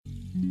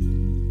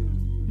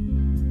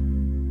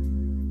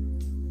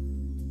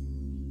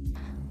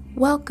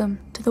Welcome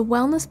to the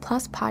Wellness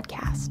Plus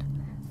podcast,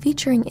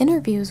 featuring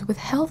interviews with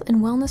health and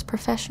wellness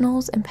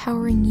professionals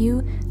empowering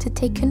you to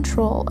take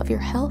control of your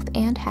health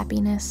and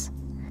happiness.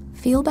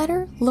 Feel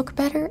better, look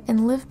better,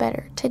 and live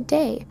better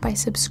today by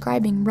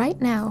subscribing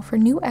right now for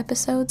new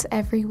episodes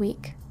every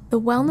week. The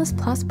Wellness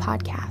Plus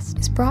podcast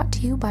is brought to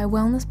you by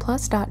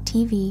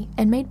wellnessplus.tv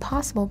and made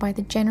possible by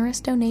the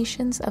generous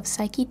donations of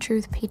Psyche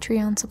Truth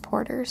Patreon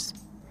supporters.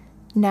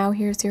 Now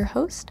here's your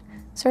host,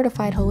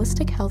 certified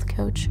holistic health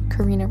coach,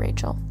 Karina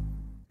Rachel.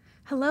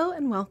 Hello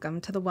and welcome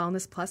to the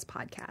Wellness Plus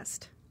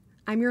podcast.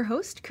 I'm your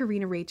host,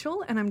 Karina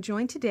Rachel, and I'm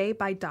joined today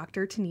by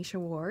Dr. Tanisha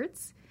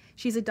Wards.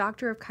 She's a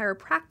doctor of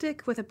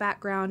chiropractic with a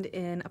background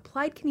in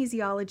applied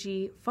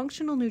kinesiology,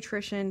 functional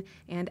nutrition,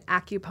 and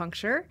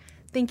acupuncture.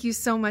 Thank you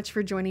so much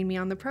for joining me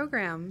on the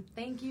program.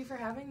 Thank you for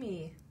having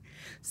me.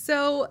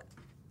 So,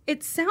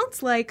 it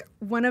sounds like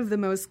one of the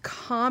most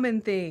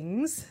common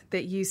things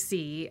that you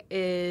see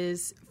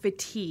is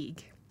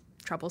fatigue,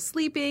 trouble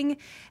sleeping,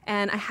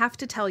 and I have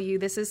to tell you,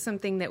 this is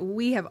something that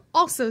we have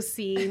also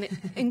seen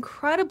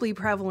incredibly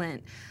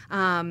prevalent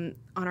on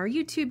our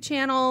YouTube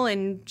channel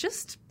and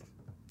just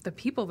the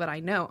people that I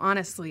know,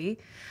 honestly.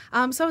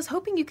 So I was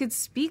hoping you could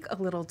speak a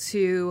little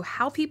to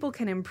how people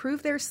can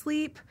improve their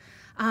sleep,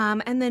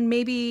 and then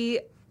maybe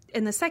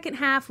in the second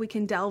half, we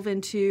can delve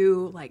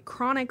into like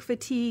chronic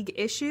fatigue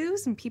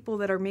issues and people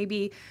that are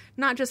maybe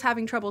not just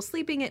having trouble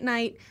sleeping at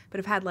night, but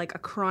have had like a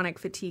chronic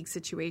fatigue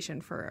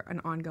situation for an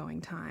ongoing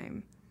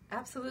time.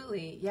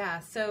 Absolutely.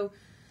 Yeah. So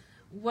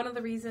one of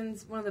the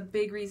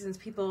big reasons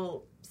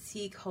people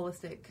seek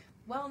holistic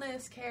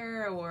wellness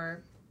care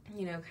or,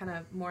 kind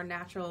of more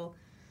natural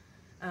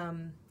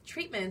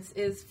treatments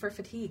is for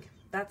fatigue.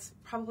 That's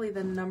probably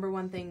the number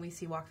one thing we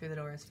see walk through the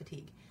door is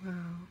fatigue. Wow.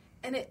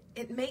 And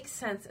it makes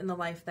sense in the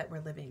life that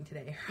we're living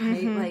today,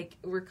 right? Mm-hmm. Like,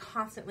 we're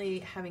constantly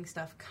having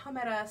stuff come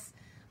at us,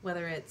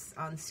 whether it's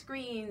on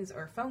screens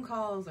or phone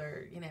calls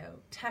or,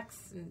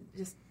 texts and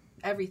just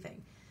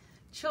everything.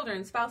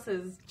 Children,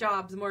 spouses,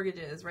 jobs,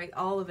 mortgages, right?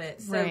 All of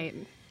it. So Right.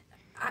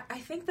 I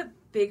think the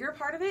bigger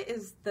part of it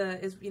is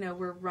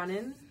we're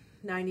running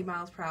 90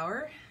 miles per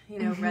hour,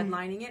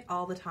 redlining it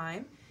all the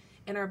time.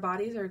 And our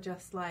bodies are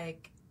just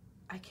like,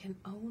 I can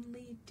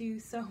only do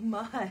so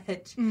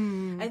much.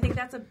 I think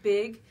that's a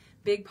big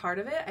part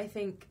of it. I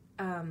think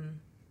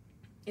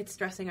it's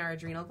stressing our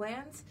adrenal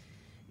glands.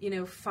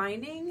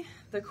 Finding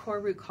the core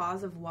root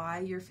cause of why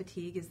your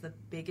fatigue is the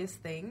biggest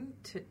thing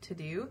to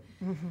do.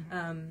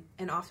 Mm-hmm.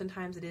 And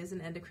oftentimes it is an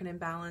endocrine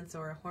imbalance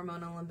or a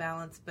hormonal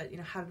imbalance, but,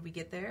 how did we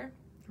get there?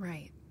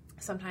 Right.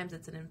 Sometimes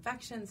it's an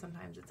infection.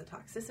 Sometimes it's a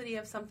toxicity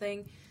of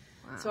something.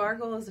 Wow. So our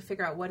goal is to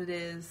figure out what it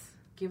is,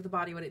 give the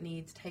body what it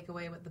needs, take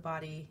away what the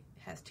body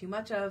has too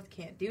much of,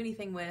 can't do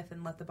anything with,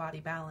 and let the body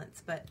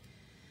balance. But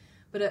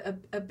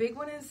a big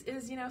one is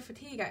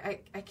fatigue.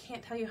 I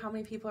can't tell you how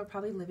many people are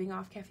probably living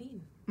off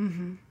caffeine.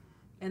 Mm-hmm.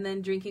 And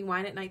then drinking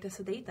wine at night to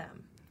sedate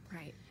them.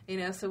 Right.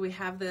 So we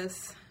have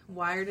this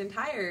wired and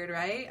tired,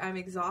 right? I'm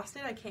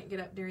exhausted. I can't get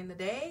up during the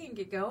day and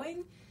get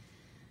going.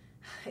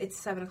 It's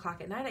 7 o'clock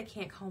at night. I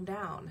can't calm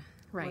down.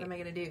 Right. What am I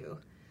going to do?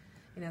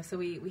 So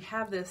we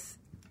have this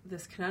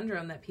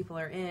conundrum that people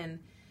are in.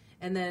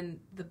 And then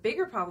the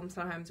bigger problem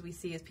sometimes we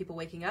see is people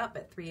waking up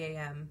at 3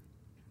 a.m.,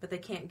 but they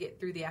can't get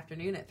through the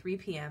afternoon at 3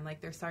 p.m. Like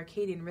their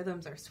circadian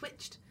rhythms are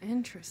switched.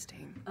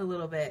 Interesting. A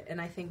little bit.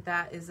 And I think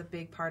that is a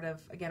big part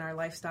of, again, our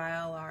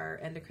lifestyle, our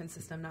endocrine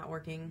system not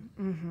working.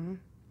 Mm-hmm.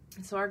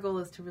 And so our goal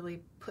is to really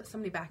put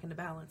somebody back into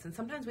balance. And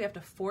sometimes we have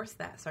to force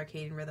that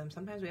circadian rhythm.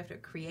 Sometimes we have to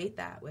create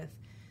that with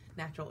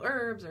natural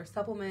herbs or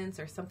supplements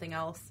or something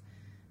else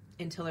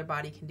until their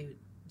body can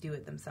do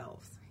it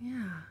themselves.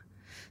 Yeah.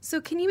 So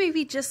can you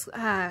maybe just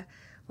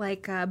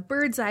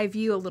bird's eye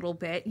view a little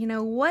bit,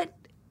 what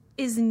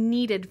is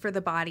needed for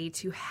the body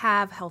to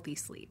have healthy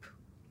sleep?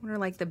 What are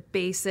like the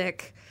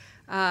basic,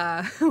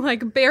 bare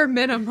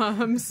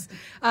minimums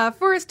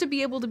for us to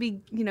be able to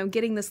be,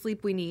 getting the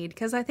sleep we need?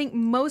 Because I think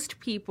most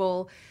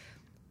people,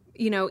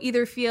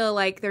 either feel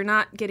like they're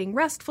not getting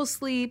restful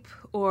sleep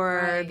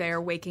or Right.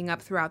 they're waking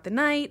up throughout the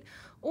night.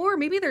 Or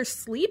maybe they're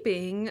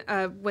sleeping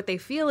what they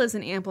feel is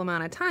an ample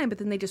amount of time, but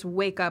then they just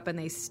wake up and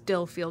they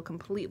still feel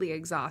completely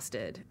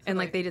exhausted and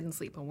like they didn't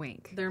sleep a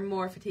wink. They're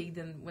more fatigued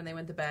than when they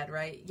went to bed,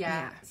 right?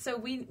 Yeah. So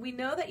we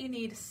know that you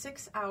need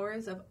 6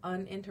 hours of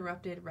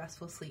uninterrupted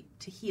restful sleep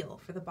to heal,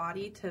 for the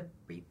body to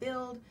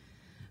rebuild,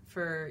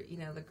 for,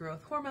 the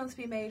growth hormones to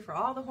be made, for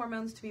all the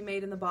hormones to be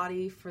made in the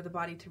body, for the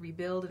body to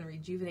rebuild and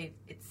rejuvenate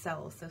its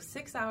cells. So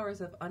 6 hours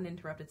of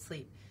uninterrupted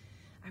sleep.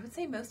 I would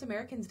say most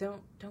Americans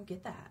don't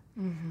get that.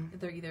 Mm-hmm.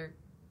 They're either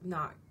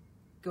not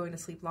going to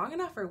sleep long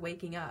enough or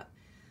waking up.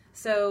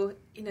 So,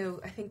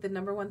 I think the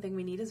number one thing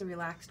we need is a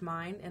relaxed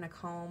mind and a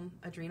calm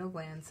adrenal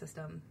gland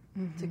system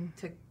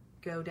to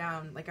go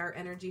down. Like, our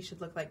energy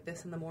should look like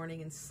this in the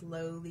morning and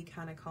slowly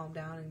kind of calm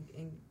down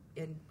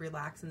and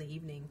relax in the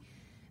evening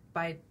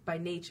by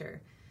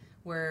nature.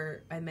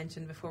 Where I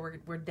mentioned before,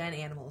 we're den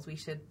animals. We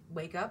should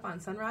wake up on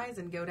sunrise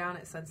and go down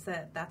at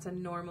sunset. That's a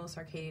normal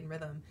circadian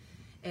rhythm.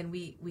 And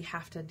we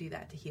have to do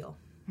that to heal,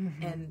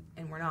 and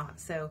we're not.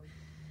 So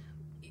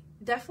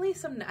definitely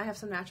I have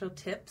some natural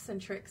tips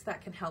and tricks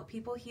that can help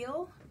people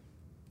heal,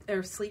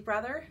 or sleep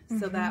rather,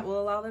 so that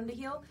will allow them to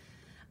heal.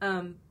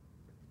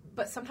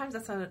 But sometimes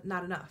that's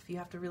not enough. You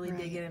have to really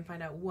dig in and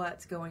find out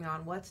what's going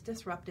on, what's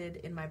disrupted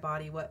in my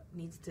body, what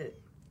needs to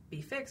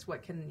be fixed,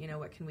 what can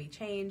we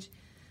change.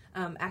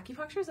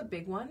 Acupuncture is a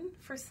big one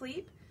for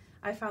sleep.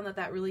 I found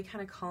that really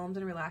kind of calms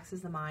and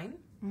relaxes the mind.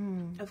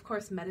 Of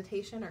course,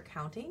 meditation or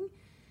counting.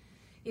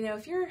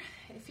 If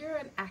you're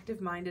an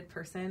active-minded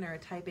person or a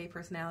type A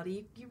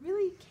personality, you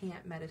really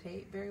can't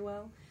meditate very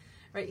well,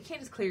 right? You can't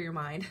just clear your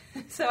mind.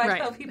 So I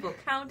tell people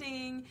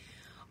counting,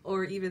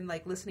 or even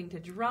like listening to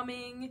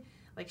drumming.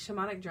 Like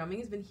shamanic drumming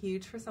has been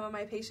huge for some of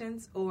my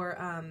patients, or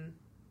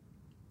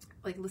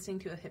like listening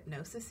to a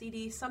hypnosis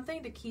CD,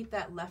 something to keep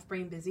that left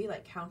brain busy.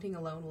 Like counting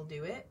alone will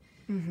do it.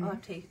 I'll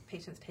have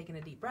patients taking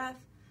a deep breath,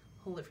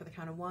 hold it for the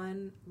count of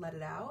 1, let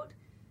it out,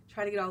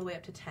 try to get all the way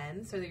up to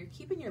 10, so that you're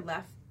keeping your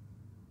left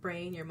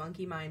brain, your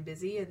monkey mind,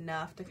 busy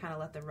enough to kind of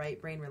let the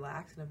right brain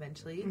relax, and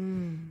eventually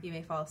you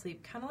may fall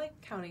asleep. Kind of like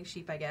counting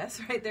sheep, I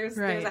guess, right? There's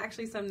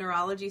actually some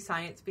neurology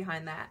science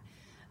behind that,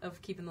 of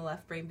keeping the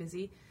left brain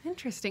busy.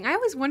 Interesting. I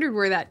always wondered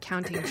where that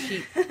counting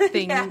sheep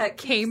thing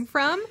came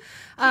from.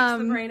 Keeps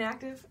the brain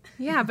active.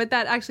 Yeah, but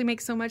that actually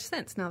makes so much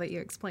sense now that you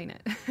explain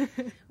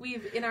it.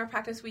 In our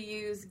practice, we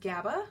use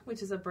GABA,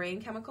 which is a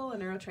brain chemical, a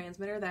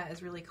neurotransmitter that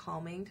is really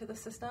calming to the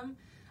system.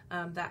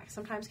 That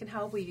sometimes can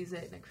help. We use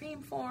it in a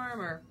cream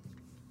form or,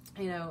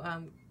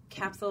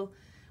 capsule.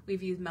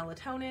 We've used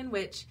melatonin,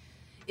 which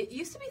it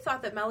used to be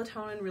thought that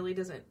melatonin really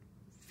doesn't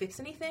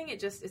fix anything.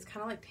 It's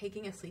kind of like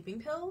taking a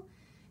sleeping pill.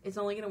 It's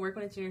only going to work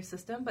when it's in your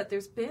system. But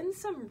there's been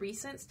some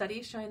recent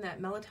studies showing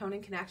that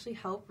melatonin can actually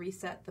help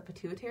reset the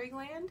pituitary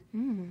gland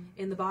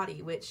in the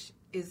body, which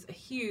is a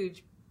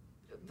huge...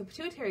 The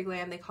pituitary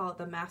gland, they call it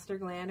the master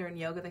gland, or in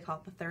yoga they call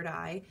it the third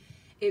eye.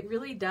 It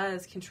really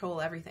does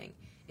control everything.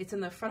 It's in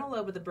the frontal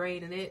lobe of the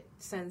brain, and it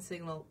sends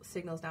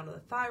signals down to the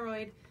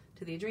thyroid,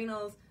 to the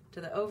adrenals,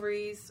 to the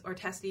ovaries or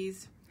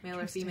testes, male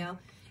or female.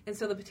 And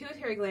so the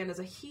pituitary gland is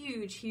a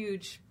huge,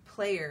 huge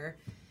player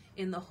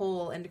in the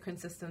whole endocrine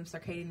system,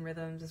 circadian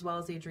rhythms, as well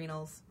as the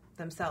adrenals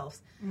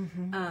themselves.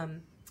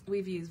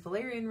 We've used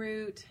valerian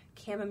root,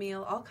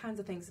 chamomile, all kinds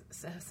of things,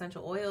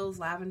 essential oils,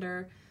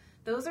 lavender.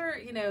 Those are,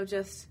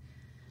 just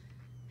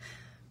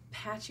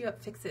patch you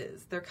up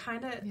fixes. They're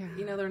kind of,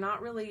 they're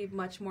not really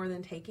much more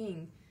than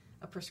taking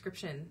a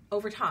prescription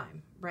over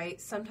time,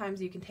 right?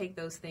 Sometimes you can take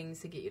those things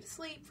to get you to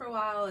sleep for a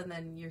while, and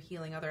then you're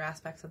healing other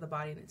aspects of the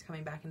body and it's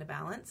coming back into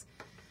balance.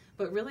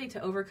 But really,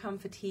 to overcome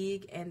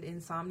fatigue and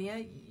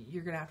insomnia,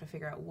 you're going to have to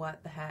figure out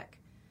what the heck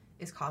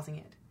is causing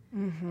it.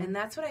 And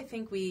that's what I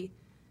think we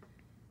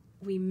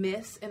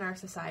miss in our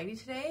society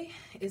today,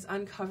 is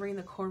uncovering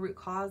the core root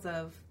cause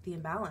of the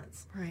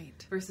imbalance. Right.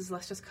 Versus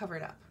let's just cover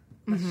it up.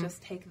 Let's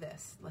just take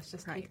this. Let's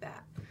just take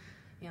that.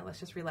 Let's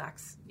just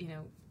relax.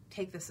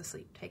 Take this to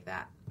sleep. Take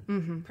that.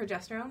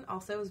 Progesterone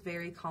also is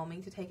very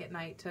calming to take at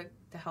night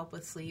to help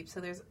with sleep.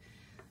 So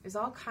there's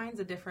all kinds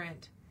of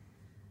different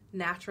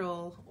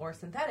natural or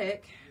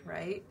synthetic,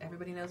 right?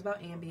 Everybody knows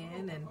about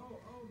Ambien and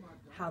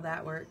how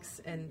that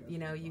works. And,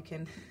 you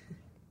can...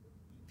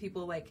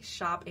 People like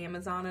shop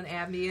Amazon and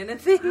Ambien and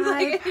things.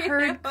 I've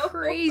heard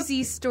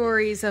crazy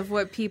stories of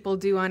what people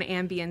do on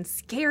Ambien.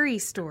 Scary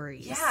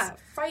stories. Yeah,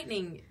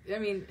 frightening. I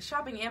mean,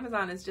 shopping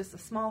Amazon is just a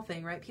small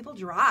thing, right? People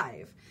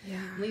drive,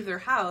 leave their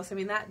house. I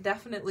mean, that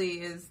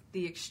definitely is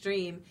the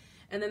extreme.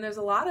 And then there's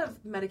a lot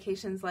of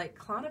medications like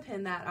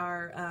Klonopin that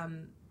are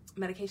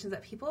medications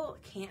that people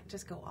can't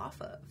just go off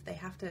of. They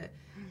have to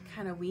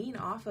kind of wean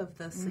off of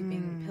the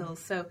sleeping pills.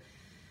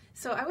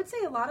 So I would say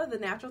a lot of the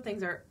natural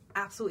things are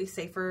absolutely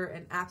safer,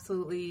 and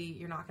absolutely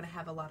you're not going to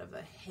have a lot of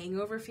a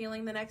hangover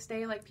feeling the next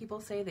day, like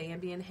people say, the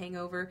Ambien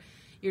hangover.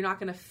 You're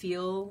not going to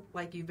feel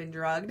like you've been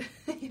drugged,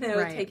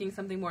 taking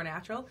something more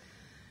natural.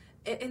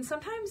 And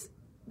sometimes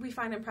we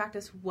find in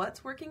practice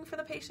what's working for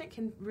the patient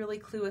can really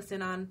clue us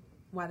in on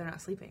why they're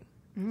not sleeping.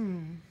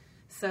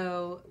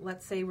 So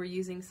let's say we're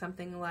using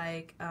something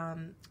like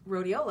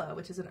rhodiola,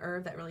 which is an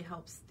herb that really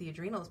helps the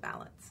adrenals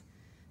balance.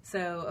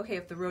 So, okay,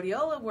 if the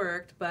rhodiola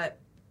worked, but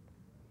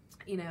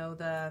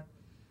the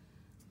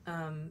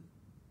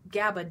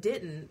GABA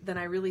didn't, then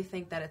I really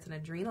think that it's an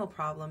adrenal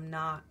problem,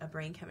 not a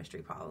brain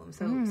chemistry problem.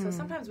 So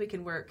sometimes we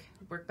can work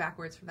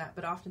backwards from that,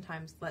 but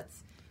oftentimes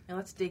let's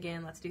dig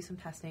in, let's do some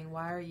testing.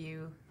 Why are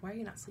you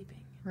not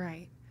sleeping?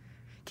 Right.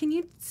 Can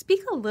you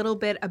speak a little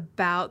bit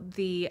about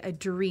the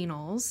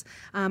adrenals?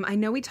 I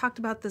know we talked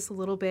about this a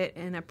little bit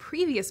in a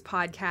previous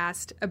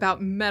podcast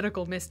about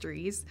medical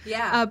mysteries.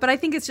 Yeah. But I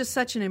think it's just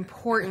such an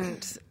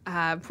important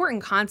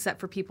concept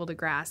for people to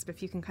grasp,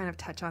 if you can kind of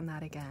touch on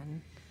that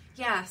again.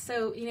 Yeah.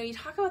 So, you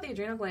talk about the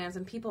adrenal glands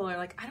and people are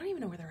like, I don't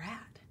even know where they're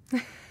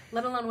at,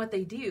 let alone what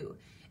they do.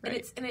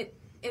 Right. And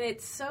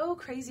it's so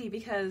crazy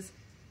because,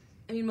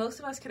 I mean, most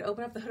of us could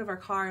open up the hood of our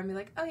car and be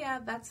like, oh, yeah,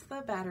 that's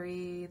the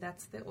battery,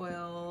 that's the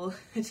oil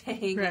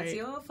tank, that's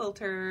the oil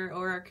filter,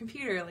 or our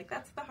computer, like,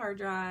 that's the hard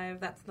drive,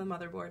 that's the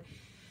motherboard.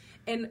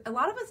 And a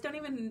lot of us don't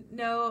even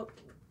know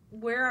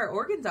where our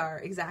organs are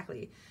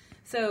exactly.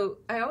 So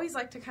I always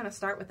like to kind of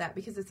start with that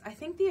because I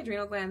think the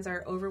adrenal glands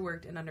are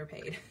overworked and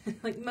underpaid.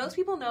 Like most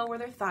people know where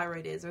their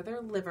thyroid is or their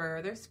liver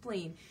or their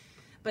spleen.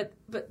 But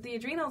the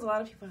adrenals, a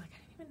lot of people are like,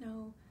 I didn't even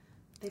know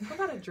they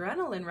pump out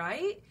adrenaline,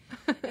 right?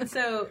 and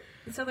so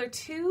they're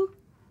 2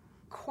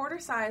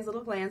 quarter-sized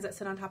little glands that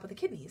sit on top of the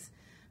kidneys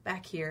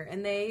back here,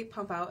 and they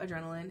pump out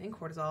adrenaline and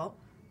cortisol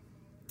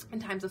in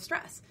times of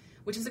stress,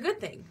 which is a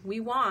good thing. We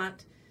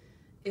want,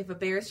 if a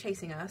bear is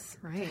chasing us,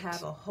 to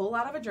have a whole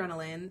lot of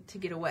adrenaline to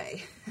get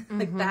away.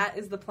 Like that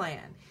is the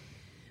plan.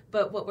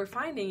 But what we're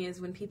finding is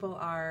when people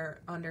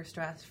are under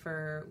stress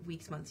for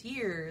weeks, months,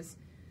 years,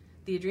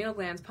 the adrenal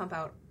glands pump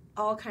out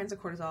all kinds of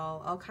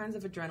cortisol, all kinds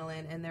of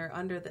adrenaline, and they're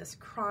under this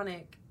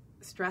chronic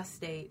stress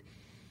state,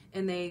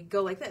 and they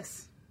go like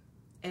this.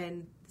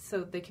 And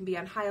so they can be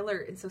on high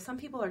alert. And so some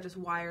people are just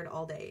wired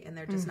all day, and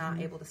they're just not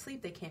able to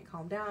sleep. They can't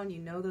calm down. You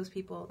know those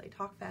people. They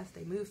talk fast.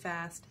 They move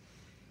fast.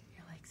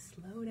 You're like,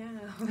 slow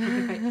down.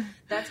 Right?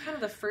 That's kind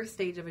of the first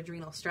stage of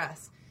adrenal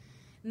stress.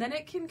 And then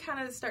it can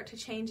kind of start to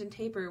change and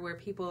taper where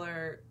people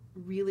are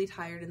really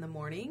tired in the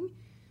morning,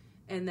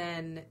 and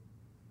then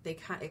it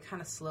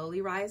kind of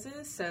slowly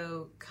rises.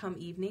 So come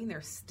evening,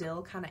 they're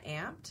still kind of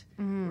amped,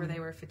 where they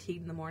were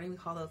fatigued in the morning. We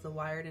call those the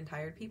wired and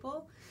tired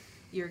people.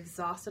 You're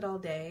exhausted all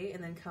day,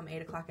 and then come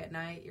 8 o'clock at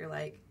night, you're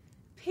like,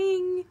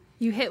 ping.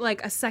 You hit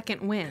like a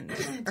second wind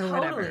or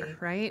whatever,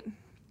 right?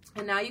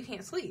 And now you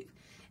can't sleep.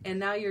 And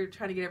now you're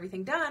trying to get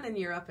everything done, and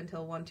you're up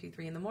until 1, 2,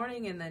 3 in the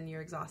morning, and then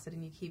you're exhausted,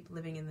 and you keep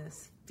living in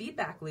this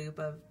feedback loop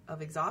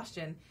of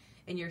exhaustion,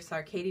 and your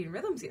circadian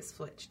rhythms get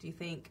switched. You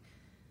think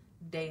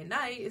day and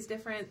night is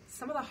different.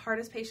 Some of the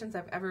hardest patients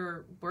I've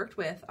ever worked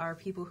with are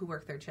people who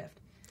work third shift.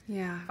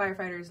 Yeah.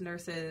 Firefighters,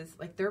 nurses,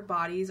 like their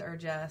bodies are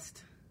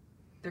just,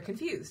 they're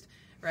confused,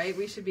 right?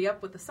 We should be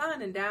up with the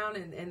sun and down,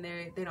 and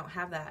they don't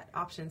have that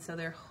option. So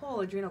their whole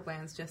adrenal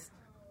glands just,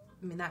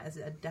 I mean, that is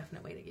a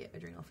definite way to get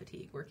adrenal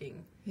fatigue,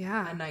 working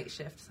a night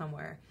shift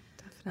somewhere.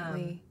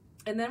 Definitely.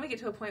 And then we get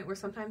to a point where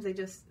sometimes they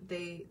just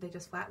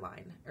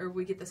flatline, or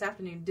we get this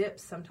afternoon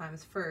dips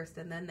sometimes first,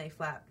 and then they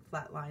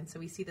flatline. So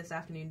we see this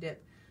afternoon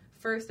dip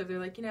first, if they're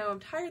like, I'm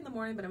tired in the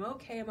morning, but I'm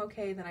okay.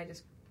 Then I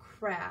just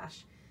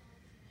crash,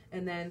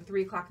 and then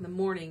 3 o'clock in the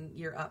morning,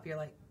 you're up. You're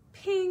like,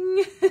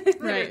 ping.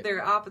 Right.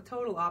 They're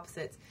total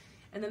opposites,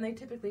 and then they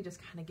typically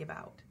just kind of give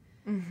out,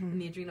 and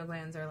the adrenal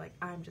glands are like,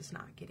 I'm just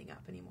not getting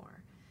up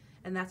anymore,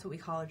 and that's what we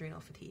call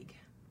adrenal fatigue.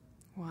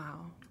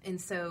 Wow. And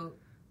so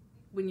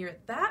when you're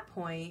at that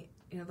point,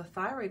 the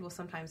thyroid will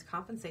sometimes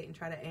compensate and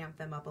try to amp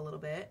them up a little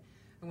bit.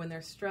 And when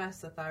they're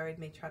stressed, the thyroid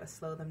may try to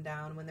slow them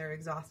down. When they're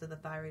exhausted, the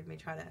thyroid may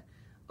try to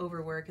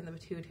overwork, and the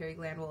pituitary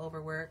gland will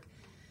overwork.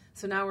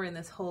 So now we're in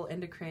this whole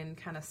endocrine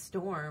kind of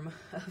storm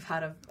of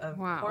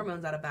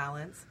hormones out of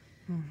balance.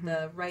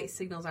 The right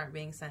signals aren't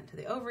being sent to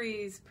the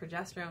ovaries.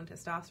 Progesterone,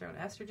 testosterone,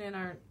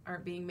 estrogen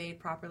aren't being made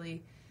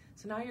properly.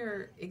 So now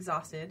you're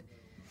exhausted,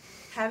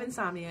 have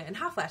insomnia, and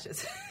hot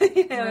flashes.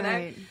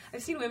 And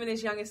I've seen women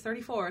as young as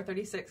 34 or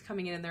 36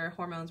 coming in, and their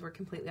hormones were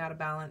completely out of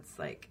balance,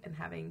 and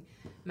having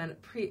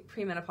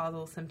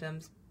premenopausal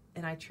symptoms.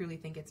 And I truly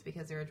think it's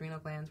because their adrenal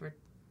glands were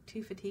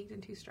too fatigued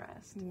and too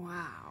stressed.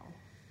 Wow.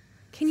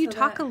 Can you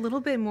talk a little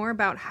bit more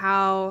about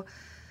how,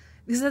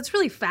 because that's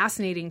really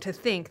fascinating to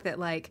think that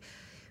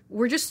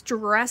we're just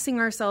stressing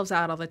ourselves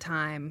out all the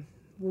time.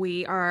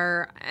 We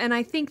are, and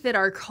I think that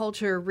our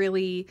culture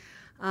really,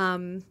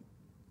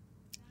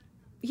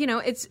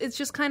 it's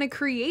just kind of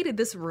created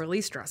this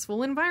really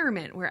stressful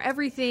environment where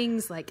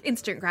everything's like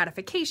instant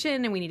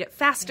gratification, and we need it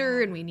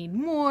faster, and we need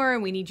more,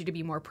 and we need you to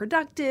be more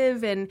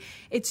productive. And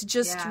it's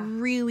just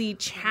really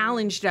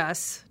challenged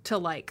us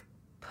to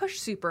push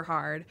super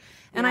hard.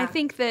 And I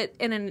think that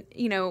in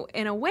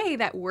a way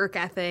that work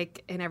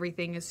ethic and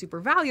everything is super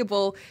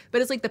valuable,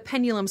 but it's like the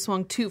pendulum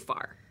swung too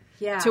far.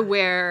 Yeah. To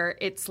where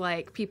it's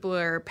like people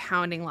are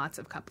pounding lots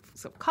of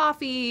cups of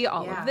coffee,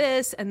 all of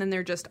this, and then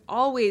they're just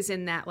always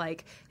in that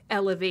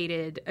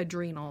elevated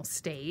adrenal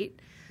state.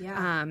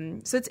 Yeah.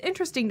 So it's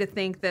interesting to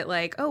think that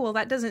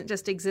that doesn't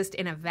just exist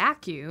in a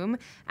vacuum.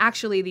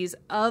 Actually, these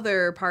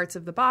other parts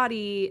of the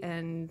body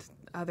and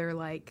other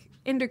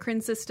endocrine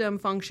system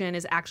function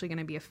is actually going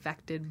to be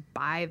affected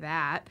by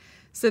that.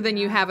 So then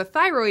you have a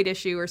thyroid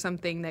issue or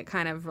something that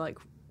kind of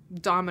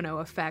domino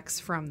effects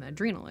from the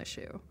adrenal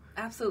issue.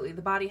 Absolutely.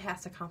 The body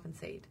has to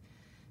compensate.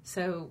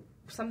 So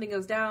something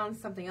goes down,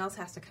 something else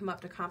has to come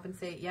up to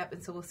compensate. Yep.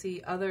 And so we'll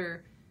see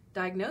other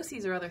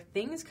diagnoses or other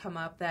things come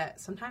up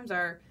that sometimes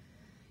are,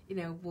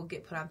 we'll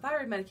get put on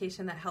thyroid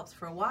medication that helps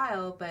for a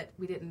while, but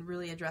we didn't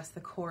really address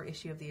the core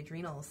issue of the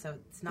adrenals. So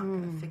it's not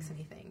going to fix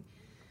anything.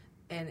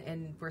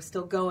 And we're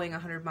still going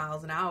 100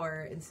 miles an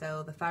hour, and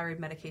so the thyroid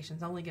medication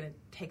is only going to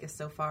take us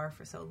so far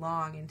for so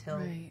long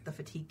until the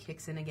fatigue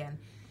kicks in again.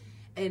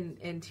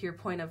 And to your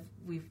point of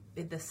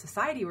in this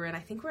society we're in, I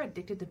think we're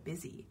addicted to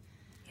busy.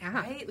 Yeah.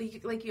 Right?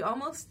 You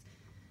almost,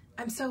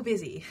 I'm so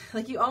busy.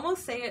 You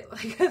almost say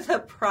it as a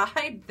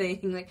pride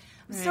thing.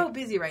 I'm so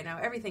busy right now.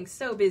 Everything's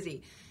so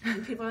busy.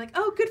 And people are like,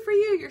 oh, good for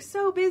you. You're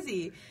so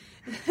busy.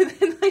 And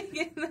then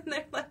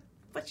they're like,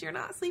 but you're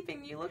not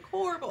sleeping. You look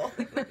horrible.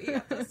 You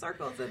have the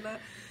circles and the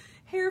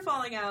hair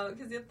falling out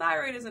because the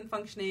thyroid isn't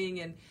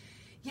functioning. And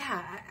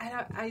yeah,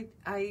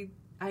 I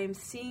am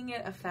seeing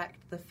it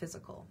affect the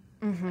physical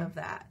of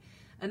that.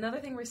 Another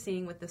thing we're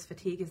seeing with this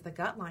fatigue is the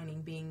gut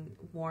lining being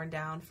worn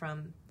down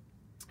from,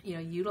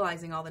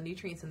 utilizing all the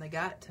nutrients in the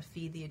gut to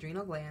feed the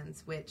adrenal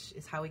glands, which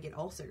is how we get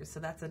ulcers. So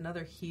that's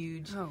another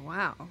huge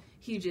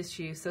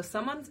issue. So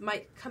someone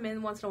might come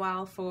in once in a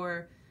while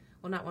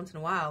not once in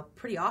a while,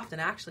 pretty often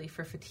actually,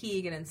 for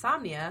fatigue and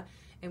insomnia,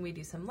 and we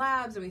do some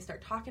labs and we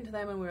start talking to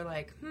them and we're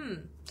like,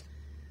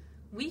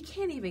 we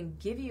can't even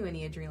give you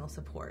any adrenal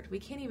support. We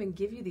can't even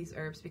give you these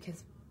herbs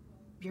because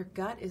your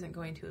gut isn't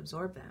going to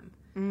absorb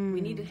them.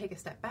 We need to take a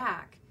step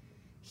back,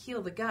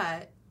 heal the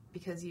gut,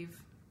 because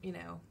you've,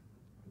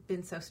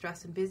 been so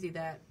stressed and busy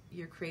that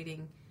you're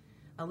creating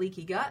a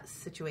leaky gut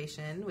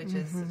situation, which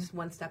is just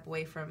one step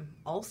away from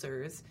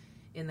ulcers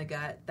in the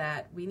gut,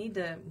 that we need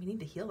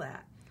to heal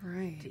that.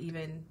 Right. To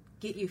even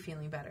get you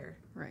feeling better.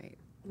 Right.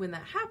 When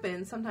that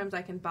happens, sometimes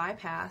I can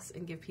bypass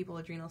and give people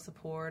adrenal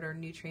support or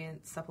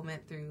nutrient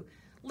supplement through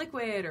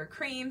liquid or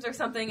creams or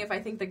something if I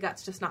think the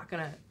gut's just not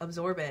going to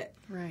absorb it.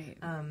 Right.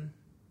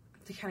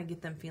 To kind of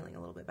get them feeling a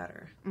little bit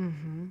better.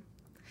 Mm-hmm.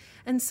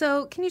 And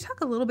so can you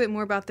talk a little bit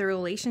more about the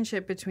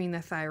relationship between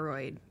the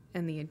thyroid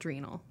and the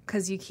adrenal?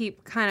 Because you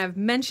keep kind of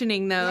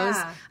mentioning those.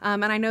 Yeah.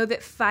 And I know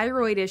that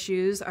thyroid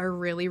issues are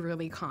really,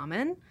 really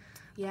common.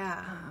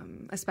 Yeah.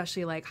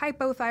 Especially like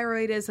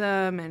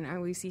hypothyroidism.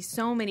 And we see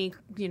so many,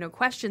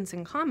 questions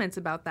and comments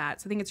about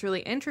that. So I think it's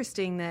really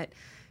interesting that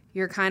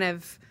you're kind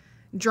of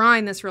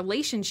drawing this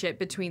relationship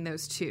between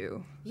those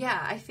two.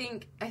 Yeah, I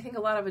think a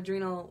lot of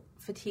adrenal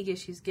fatigue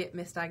issues get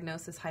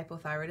misdiagnosed as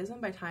hypothyroidism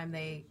by the time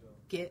they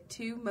get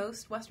to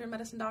most Western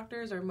medicine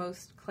doctors or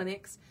most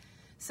clinics.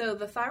 So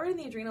the thyroid and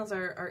the adrenals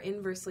are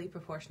inversely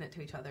proportionate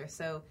to each other.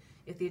 So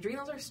if the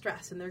adrenals are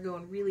stressed and they're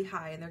going really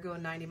high and they're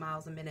going 90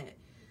 miles a minute,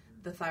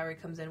 the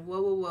thyroid comes in,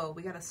 whoa,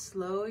 we got to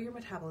slow your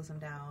metabolism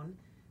down,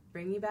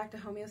 bring you back to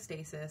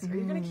homeostasis, or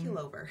you're going to keel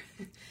over.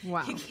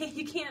 Wow.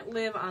 You can't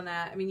live on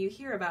that. I mean, you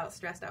hear about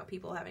stressed out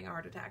people having a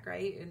heart attack,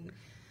 right? In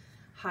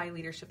high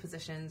leadership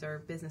positions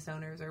or business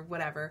owners or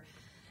whatever.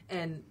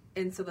 And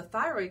so the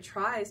thyroid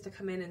tries to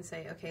come in and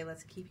say, okay,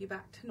 let's keep you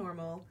back to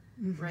normal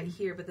right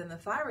here. But then the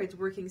thyroid's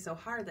working so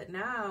hard that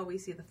now we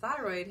see the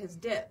thyroid has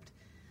dipped.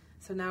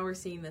 So now we're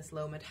seeing this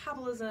low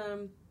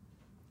metabolism,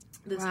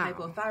 this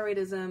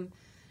hypothyroidism,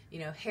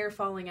 hair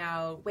falling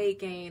out, weight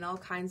gain, all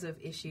kinds of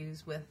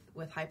issues with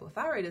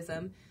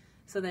hypothyroidism.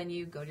 So then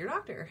you go to your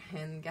doctor,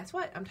 and guess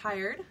what? I'm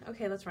tired.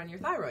 Okay, let's run your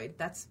thyroid.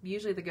 That's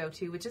usually the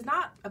go-to, which is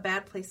not a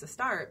bad place to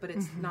start, but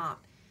it's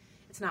not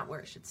where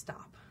it should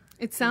stop.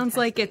 It sounds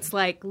like it's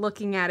like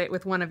looking at it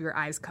with one of your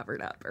eyes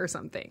covered up or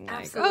something.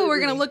 Absolutely. Like, we're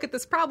going to look at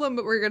this problem,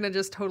 but we're going to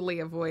just totally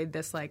avoid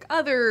this like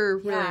other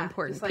really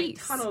important just piece.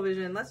 Like tunnel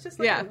vision. Let's just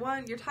look at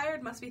one. You're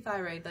tired, must be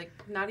thyroid. Like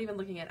not even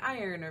looking at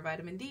iron or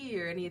vitamin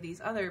D or any of these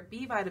other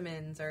B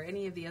vitamins or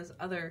any of these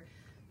other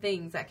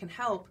things that can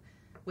help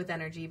with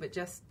energy, but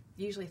just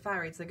usually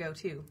thyroid's the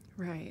go-to.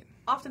 Right.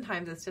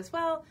 Oftentimes it's just,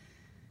 go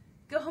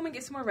home and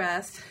get some more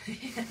rest.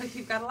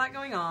 You've got a lot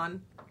going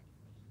on,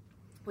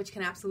 which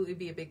can absolutely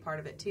be a big part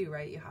of it too,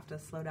 right? You have to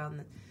slow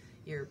down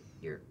your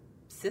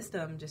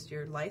system, just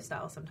your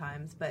lifestyle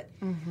sometimes. But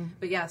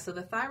yeah, so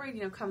the thyroid,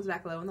 comes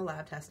back low in the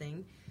lab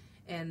testing,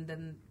 and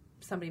then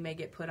somebody may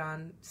get put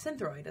on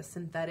Synthroid, a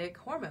synthetic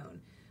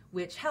hormone,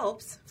 which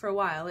helps for a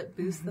while. It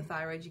boosts the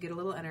thyroid. You get a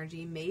little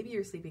energy. Maybe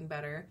you're sleeping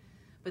better.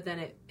 But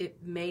then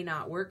it may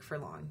not work for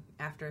long.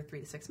 After 3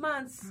 to 6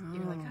 months,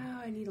 you're like,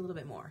 I need a little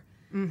bit more.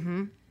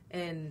 Mm-hmm.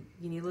 And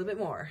you need a little bit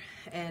more.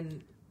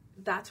 And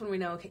that's when we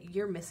know, okay,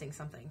 you're missing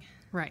something.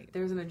 Right.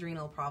 There's an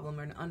adrenal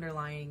problem or an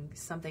underlying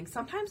something.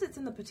 Sometimes it's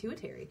in the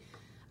pituitary.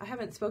 I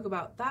haven't spoke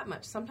about that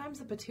much. Sometimes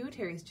the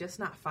pituitary is just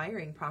not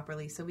firing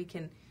properly, so we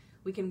can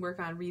work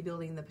on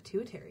rebuilding the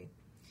pituitary.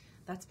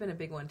 That's been a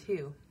big one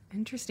too.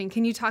 Interesting.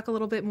 Can you talk a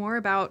little bit more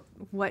about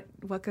what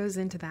goes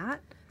into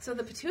that? So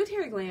the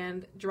pituitary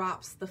gland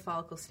drops the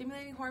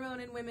follicle-stimulating hormone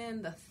in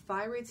women, the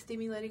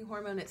thyroid-stimulating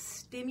hormone. It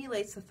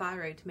stimulates the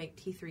thyroid to make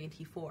T3 and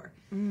T4.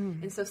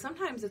 And so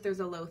sometimes if there's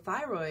a low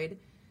thyroid,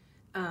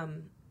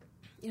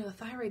 the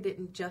thyroid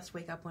didn't just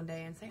wake up one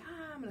day and say,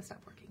 I'm going to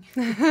stop working.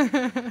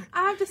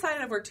 I've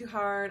decided I've worked too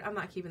hard. I'm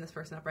not keeping this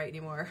person upright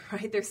anymore,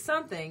 right? There's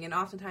something, and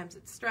oftentimes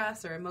it's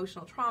stress or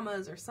emotional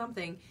traumas or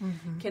something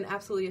can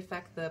absolutely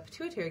affect the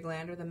pituitary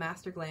gland or the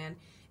master gland.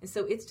 And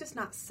so it's just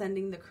not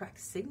sending the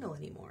correct signal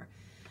anymore.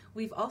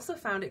 We've also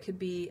found it could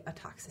be a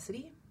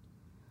toxicity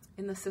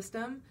in the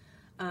system.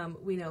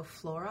 We know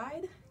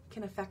fluoride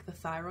can affect the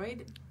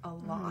thyroid a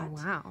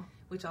lot,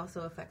 which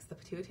also affects the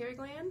pituitary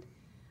gland.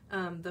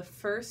 The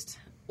first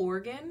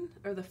organ,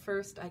 or the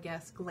first,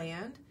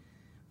 gland,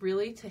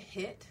 really to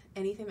hit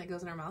anything that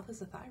goes in our mouth is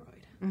the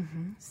thyroid.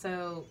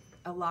 So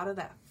a lot of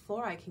that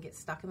fluoride can get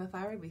stuck in the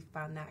thyroid. We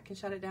found that can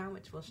shut it down,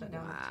 which will shut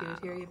down the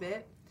pituitary a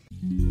bit.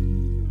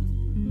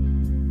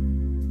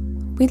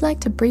 We'd like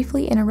to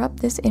briefly interrupt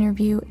this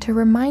interview to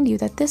remind you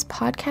that this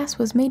podcast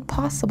was made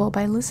possible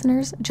by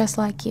listeners just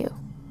like you.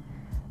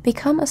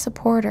 Become a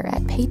supporter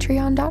at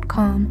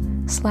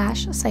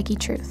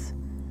patreon.com/psychetruth.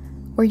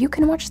 where you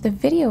can watch the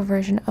video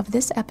version of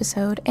this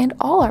episode and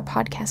all our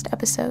podcast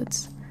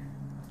episodes.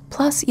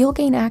 Plus, you'll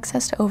gain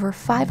access to over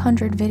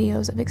 500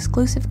 videos of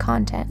exclusive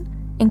content,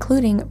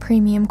 including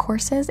premium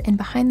courses and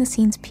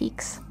behind-the-scenes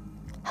peeks.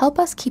 Help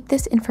us keep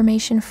this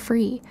information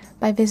free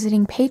by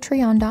visiting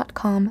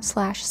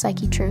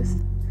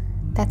patreon.com/psychetruth.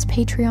 That's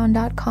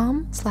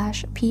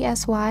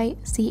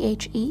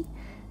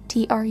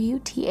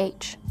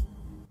patreon.com/PSYCHETRUTH.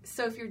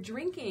 So if you're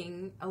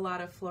drinking a lot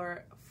of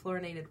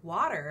fluorinated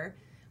water,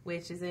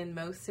 which is in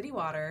most city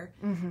water,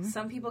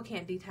 some people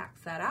can't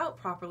detox that out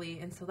properly,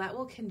 and so that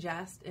will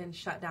congest and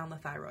shut down the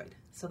thyroid.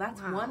 So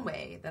that's one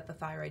way that the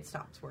thyroid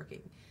stops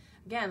working.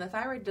 Again, the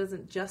thyroid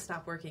doesn't just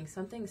stop working.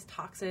 Something's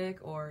toxic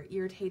or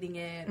irritating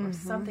it, or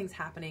something's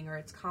happening, or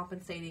it's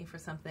compensating for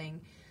something.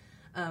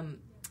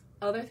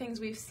 Other things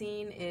we've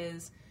seen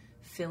is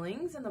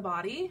fillings in the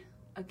body.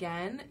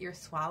 Again, you're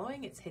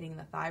swallowing, it's hitting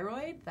the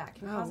thyroid. That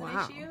can cause an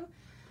issue.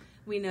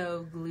 We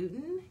know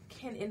gluten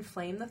can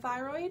inflame the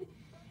thyroid.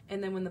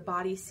 And then when the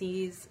body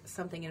sees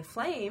something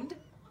inflamed,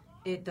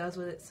 it does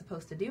what it's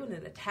supposed to do and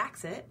it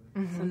attacks it.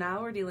 So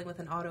now we're dealing with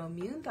an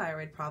autoimmune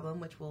thyroid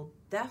problem, which will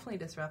definitely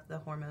disrupt the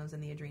hormones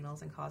in the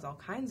adrenals and cause all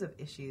kinds of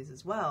issues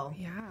as well.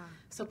 Yeah.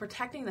 So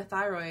protecting the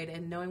thyroid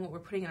and knowing what we're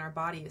putting in our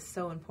body is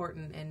so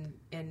important,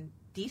 and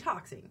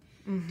detoxing.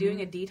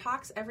 Doing a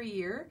detox every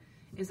year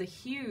is a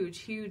huge,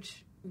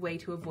 huge way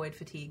to avoid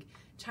fatigue.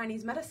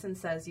 Chinese medicine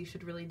says you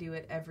should really do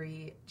it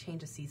every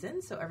change of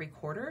season, so every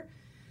quarter.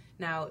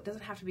 Now, it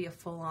doesn't have to be a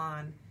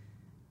full-on,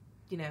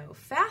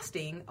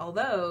 fasting,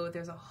 although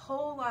there's a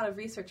whole lot of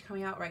research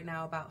coming out right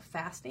now about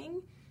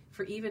fasting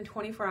for even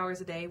 24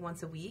 hours a day,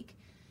 once a week,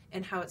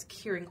 and how it's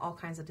curing all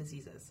kinds of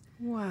diseases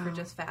for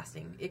just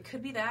fasting. It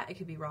could be that. It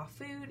could be raw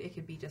food. It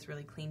could be just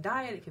really clean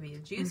diet. It could be a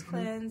juice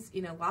cleanse,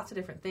 lots of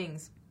different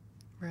things.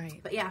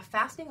 Right. But yeah,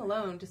 fasting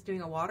alone, just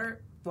doing a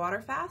water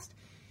fast,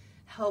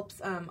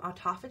 helps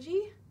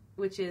autophagy,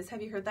 which is,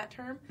 have you heard that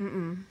term?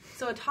 Mm-mm.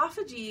 So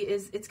autophagy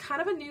it's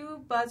kind of a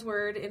new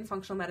buzzword in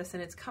functional medicine.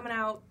 It's coming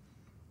out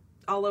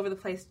all over the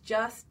place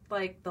just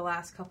like the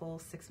last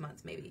 6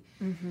 months maybe.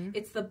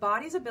 It's the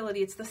body's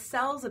ability, it's the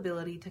cell's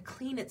ability to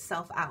clean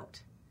itself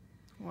out.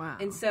 Wow.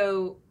 And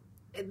so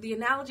the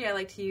analogy I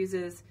like to use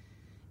is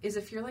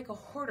if you're like a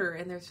hoarder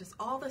and there's just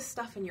all this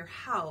stuff in your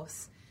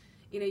house,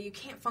 you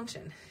can't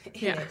function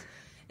in it.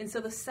 And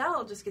so the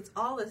cell just gets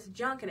all this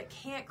junk and it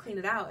can't clean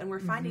it out. And we're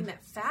finding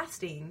that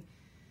fasting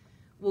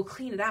will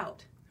clean it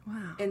out.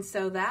 Wow. And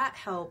so that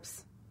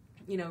helps,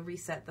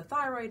 reset the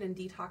thyroid and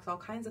detox all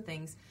kinds of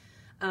things.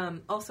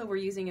 Also, we're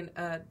using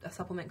a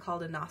supplement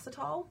called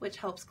inositol, which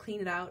helps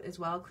clean it out as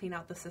well, clean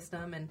out the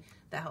system, and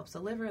that helps the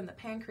liver and the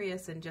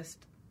pancreas and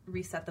just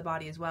reset the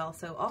body as well.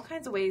 So all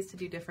kinds of ways to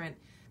do different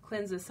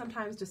cleanses.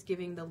 Sometimes just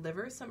giving the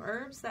liver some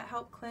herbs that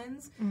help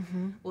cleanse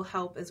will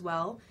help as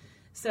well.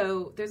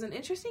 So there's an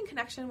interesting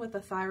connection with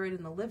the thyroid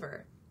and the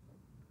liver.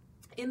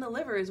 In the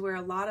liver is where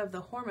a lot of the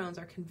hormones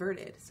are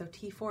converted. So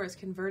T4 is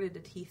converted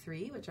to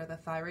T3, which are the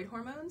thyroid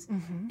hormones,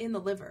 in the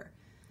liver.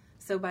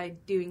 So by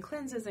doing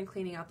cleanses and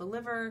cleaning out the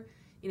liver,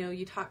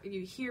 you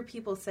hear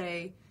people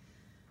say,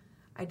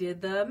 I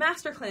did the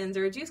master cleanse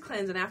or a juice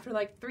cleanse, and after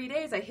 3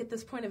 days, I hit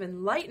this point of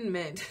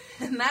enlightenment.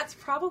 And that's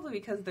probably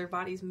because their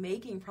body's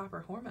making proper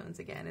hormones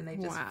again, and they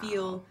just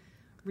feel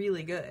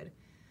really good.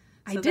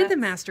 So I did the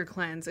master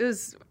cleanse. It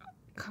was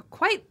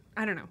quite,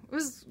 I don't know, it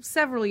was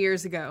several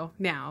years ago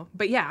now.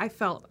 But yeah, I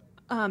felt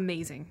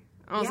amazing.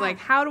 I was like,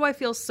 how do I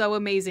feel so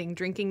amazing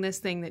drinking this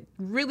thing that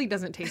really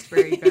doesn't taste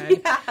very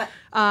good?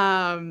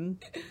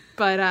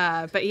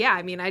 But yeah,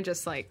 I mean, I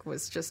just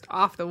was just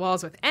off the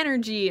walls with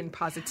energy and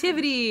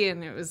positivity,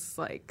 and it was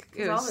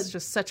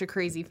just such a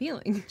crazy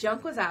feeling.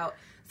 Junk was out.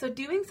 So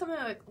doing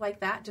something like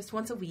that just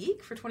once a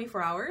week for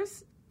 24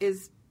 hours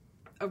is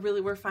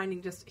we're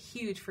finding just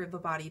huge for the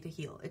body to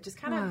heal. It just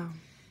kind of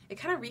it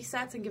kind of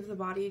resets and gives the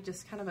body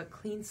just kind of a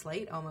clean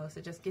slate almost.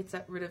 It just gets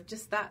rid of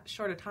just that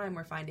short a time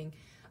we're finding.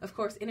 Of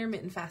course,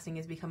 intermittent fasting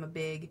has become a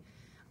big,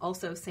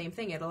 also same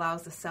thing. It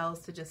allows the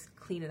cells to just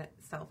clean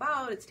itself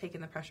out. It's taken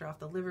the pressure off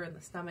the liver and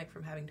the stomach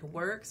from having to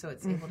work, so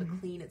it's able to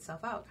clean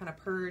itself out, kind of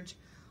purge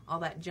all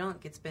that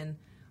junk it's been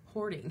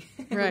hoarding.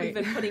 We've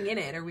been putting in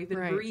it, or we've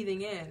been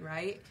breathing in,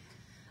 right?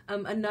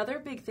 Another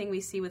big thing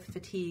we see with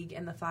fatigue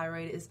and the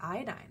thyroid is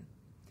iodine.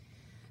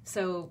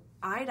 So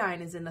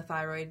iodine is in the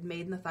thyroid,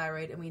 made in the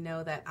thyroid, and we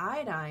know that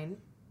iodine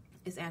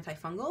is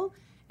antifungal,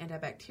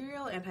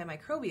 antibacterial,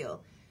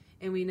 antimicrobial.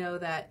 And we know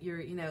that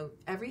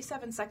every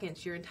 7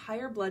 seconds, your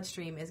entire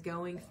bloodstream is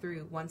going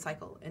through one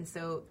cycle. And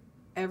so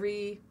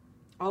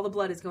all the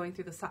blood is going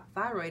through the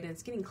thyroid, and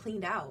it's getting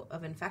cleaned out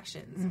of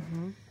infections.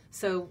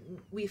 So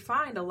we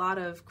find a lot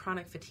of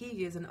chronic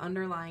fatigue is an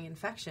underlying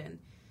infection.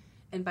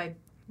 And by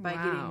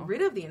getting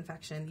rid of the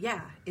infection,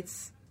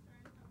 it's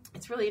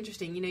really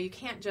interesting. You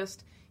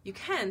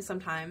can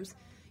sometimes,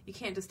 you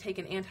can't just take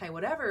an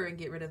anti-whatever and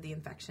get rid of the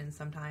infection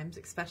sometimes,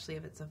 especially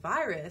if it's a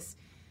virus.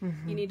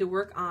 You need to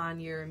work on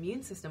your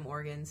immune system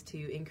organs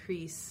to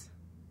increase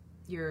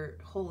your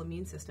whole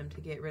immune system to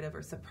get rid of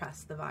or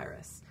suppress the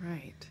virus.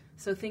 Right.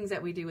 So things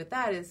that we do with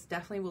that is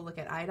definitely we'll look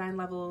at iodine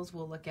levels.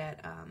 We'll look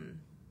at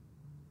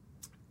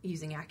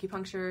using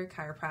acupuncture,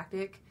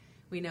 chiropractic.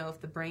 We know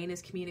if the brain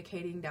is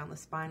communicating down the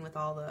spine with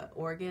all the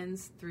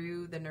organs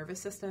through the nervous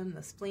system,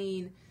 the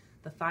spleen,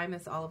 the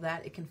thymus, all of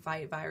that, it can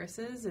fight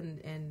viruses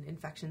and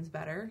infections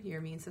better. Your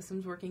immune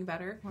system's working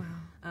better.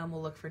 Wow.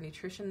 We'll look for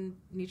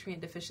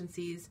nutrient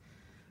deficiencies.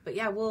 But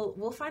yeah,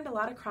 we'll find a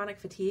lot of chronic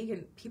fatigue,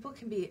 and people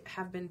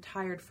have been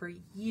tired for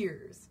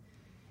years.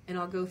 And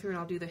I'll go through and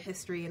I'll do the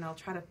history and I'll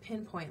try to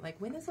pinpoint, like,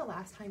 when is the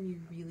last time you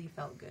really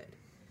felt good?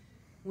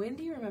 When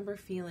do you remember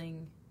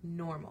feeling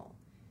normal?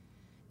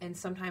 And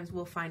sometimes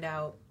we'll find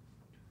out,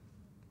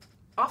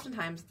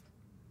 oftentimes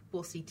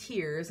we'll see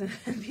tears and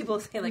people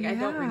say, like, I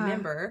don't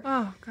remember.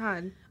 Oh,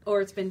 God.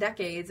 Or it's been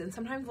decades. And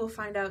sometimes we'll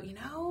find out,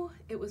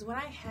 it was when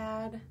I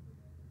had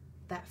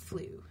that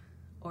flu.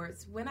 Or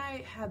it's when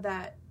I had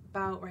that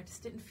bout where I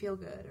just didn't feel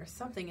good or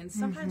something. And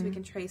sometimes we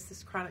can trace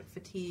this chronic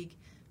fatigue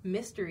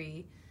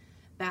mystery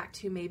back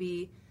to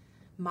maybe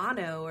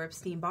mono or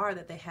Epstein-Barr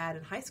that they had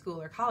in high school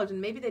or college.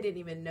 And maybe they didn't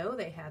even know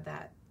they had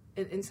that.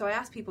 And so I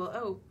ask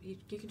people, you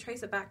can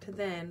trace it back to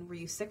then. Were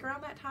you sick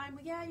around that time?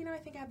 Well, yeah, I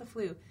think I had the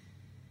flu.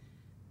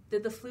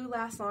 Did the flu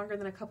last longer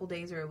than a couple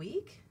days or a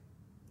week?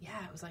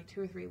 Yeah, it was like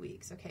 2 or 3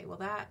 weeks. Okay, well,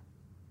 that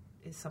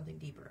is something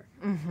deeper.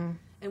 Mm-hmm.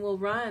 And we'll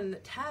run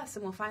tests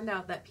and we'll find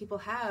out that people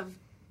have,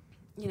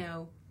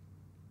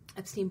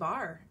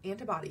 Epstein-Barr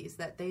antibodies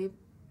that they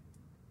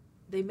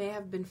may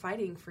have been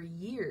fighting for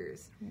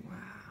years. Wow.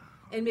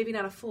 And maybe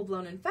not a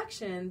full-blown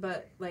infection,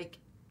 but, like,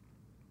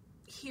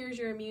 here's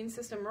your immune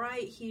system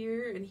right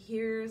here, and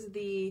here's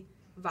the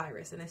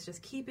virus, and it's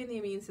just keeping the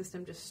immune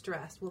system just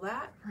stressed. Well,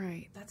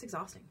 that's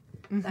exhausting.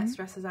 Mm-hmm. That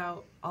stresses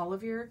out all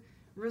of your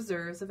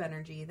reserves of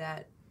energy,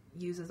 that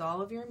uses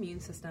all of your immune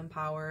system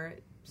power,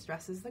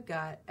 stresses the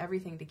gut,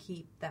 everything to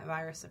keep that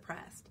virus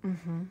suppressed.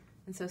 Mm-hmm.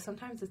 And so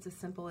sometimes it's as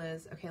simple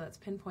as, okay, let's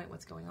pinpoint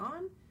what's going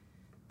on,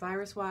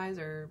 virus-wise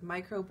or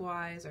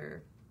microbe-wise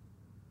or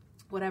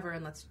whatever,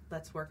 and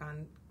let's work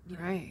on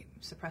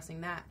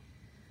suppressing that.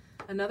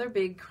 Another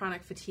big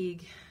chronic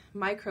fatigue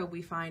microbe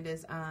we find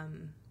is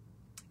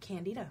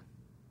candida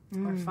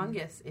or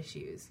fungus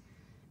issues.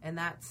 And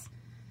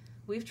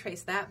we've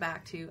traced that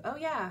back to,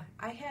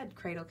 I had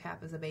cradle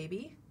cap as a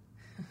baby.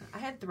 I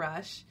had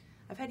thrush.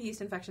 I've had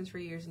yeast infections for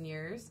years and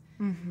years.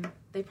 Mm-hmm.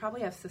 They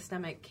probably have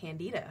systemic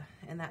candida,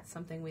 and that's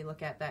something we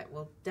look at that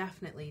will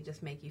definitely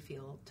just make you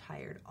feel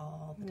tired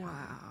all the time.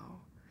 Wow.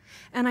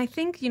 And I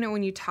think,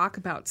 when you talk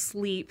about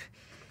sleep,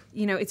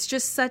 it's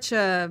just such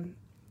a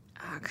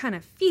kind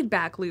of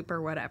feedback loop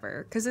or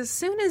whatever. Because as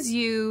soon as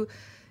you,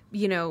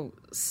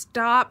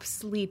 stop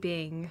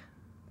sleeping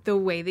the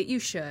way that you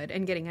should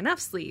and getting enough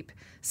sleep,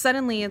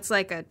 suddenly it's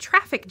like a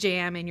traffic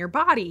jam in your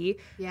body.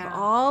 Yeah.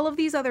 All of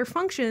these other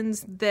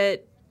functions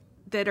that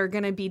are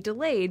going to be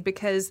delayed,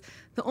 because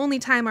the only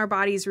time our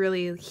body's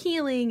really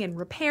healing and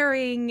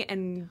repairing,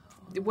 and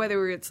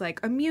whether it's like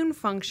immune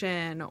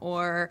function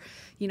or,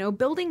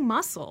 building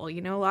muscle,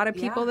 a lot of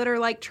people that are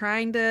like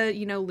trying to,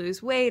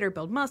 lose weight or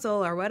build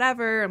muscle or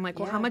whatever. I'm like,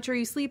 well, how much are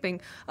you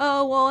sleeping?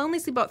 Oh, well, I only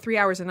sleep about 3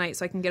 hours a night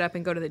so I can get up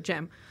and go to the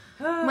gym.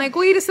 I'm like,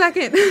 wait a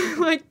second,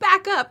 like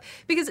back up.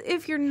 Because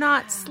if you're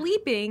not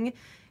sleeping,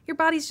 your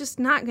body's just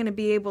not going to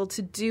be able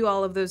to do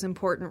all of those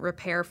important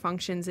repair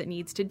functions it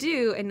needs to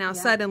do. And now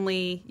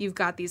suddenly you've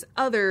got these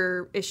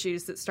other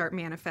issues that start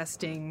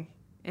manifesting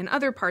in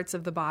other parts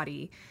of the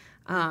body.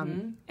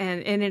 And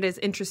it is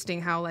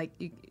interesting how, like,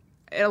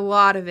 a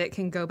lot of it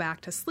can go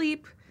back to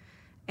sleep.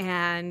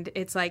 And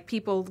it's like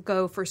people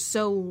go for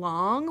so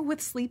long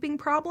with sleeping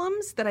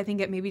problems that I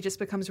think it maybe just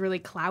becomes really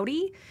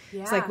cloudy.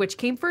 Yeah. It's like, which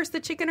came first, the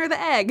chicken or the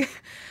egg?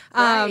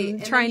 Right.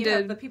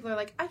 The people are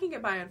like, I can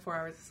get by on 4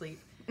 hours of sleep.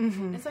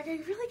 Mm-hmm. It's like, are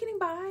you really getting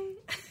by?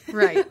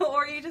 Right.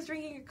 Or are you just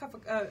drinking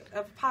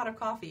a pot of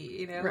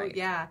coffee, Right.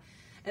 Yeah.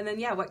 And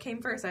then, what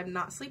came first? I'm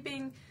not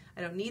sleeping.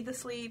 I don't need the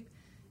sleep.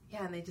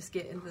 Yeah, and they just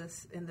get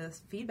in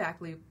this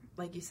feedback loop,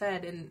 like you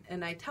said.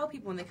 And I tell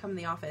people when they come in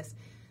the office,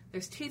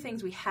 there's 2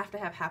 things we have to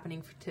have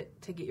happening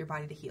to get your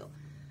body to heal.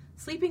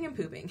 Sleeping and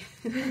pooping.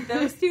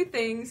 Those 2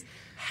 things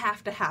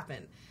have to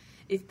happen.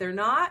 If they're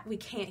not, we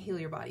can't heal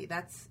your body.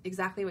 That's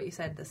exactly what you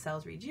said. The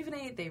cells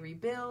rejuvenate, they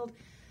rebuild.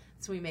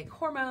 That's when we make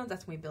hormones.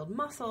 That's when we build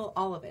muscle,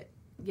 all of it.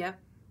 Yep.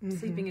 Mm-hmm.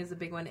 Sleeping is a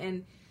big one.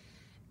 And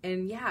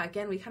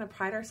again, we kind of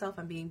pride ourselves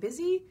on being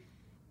busy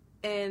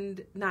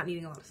and not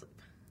needing a lot of sleep.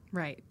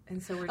 Right.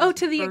 And so we're just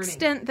to the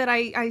extent that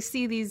I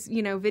see these,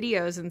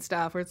 videos and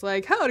stuff where it's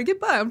like, how to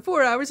get by on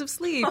 4 hours of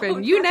sleep.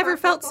 And you never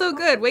felt so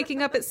good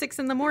waking up at 6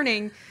 a.m.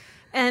 And,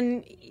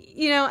 and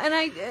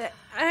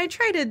I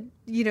try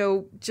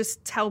to,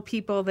 just tell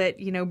people that,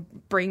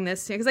 bring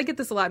this, because I get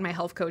this a lot in my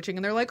health coaching,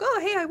 and they're like, oh,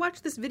 hey, I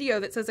watched this video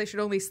that says I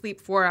should only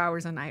sleep 4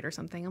 hours a night or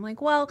something. I'm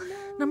like, well,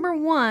 number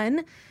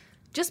one,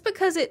 just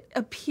because it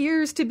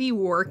appears to be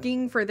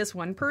working for this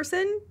one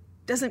person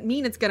doesn't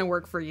mean it's going to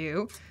work for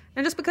you.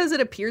 And just because it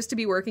appears to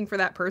be working for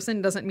that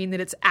person doesn't mean that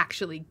it's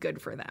actually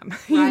good for them.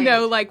 Right. You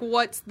know, like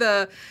what's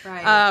the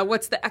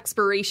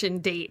expiration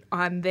date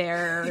on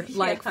their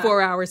like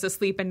 4 hours of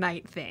sleep a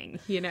night thing,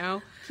 you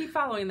know? Keep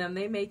following them.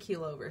 They may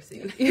keel over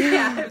soon.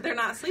 Yeah, if they're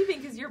not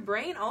sleeping, because your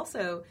brain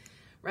also,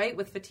 right,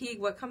 with fatigue,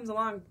 what comes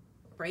along?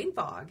 Brain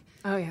fog.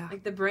 Oh, yeah.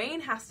 Like the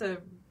brain has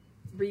to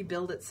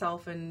rebuild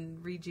itself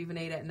and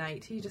rejuvenate at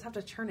night. So you just have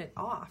to turn it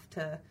off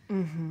to,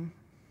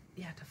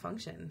 to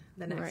function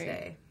the next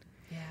day.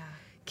 Yeah.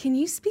 Can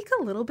you speak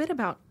a little bit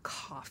about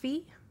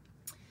coffee?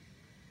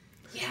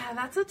 Yeah,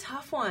 that's a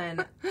tough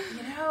one.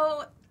 You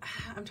know,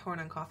 I'm torn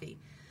on coffee.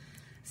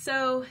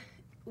 So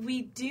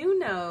we do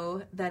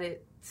know that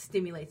it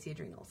stimulates the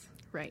adrenals.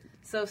 Right.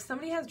 So if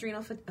somebody has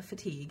adrenal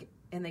fatigue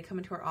and they come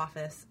into our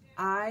office,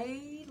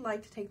 I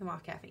like to take them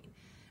off caffeine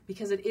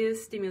because it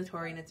is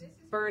stimulatory and it's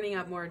burning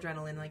up more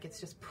adrenaline. Like it's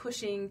just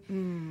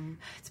pushing,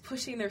 it's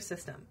pushing their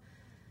system.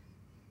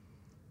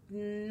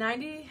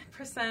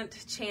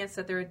 90% chance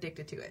that they're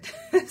addicted to it.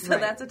 So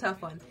that's a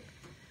tough one.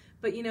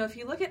 But, you know, if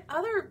you look at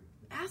other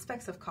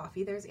aspects of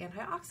coffee, there's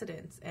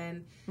antioxidants.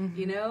 And,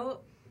 you know,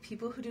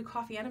 people who do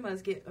coffee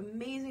enemas get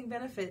amazing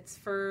benefits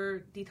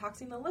for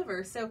detoxing the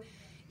liver. So,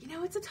 you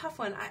know, it's a tough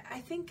one.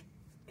 I think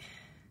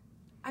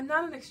I'm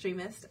not an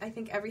extremist. I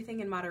think everything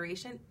in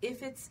moderation,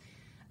 if it's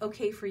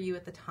okay for you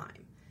at the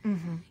time.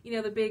 You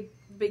know, the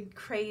big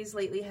craze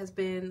lately has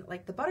been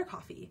like the butter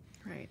coffee.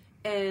 Right.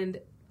 And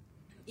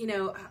you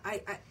know,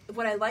 I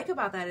what I like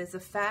about that is the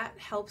fat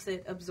helps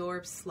it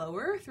absorb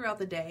slower throughout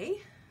the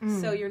day.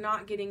 So you're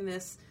not getting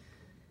this,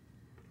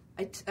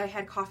 I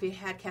had coffee, I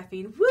had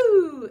caffeine,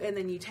 woo, and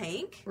then you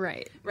tank.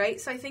 Right.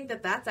 Right? So I think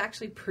that that's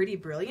actually pretty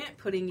brilliant,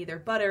 putting either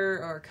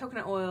butter or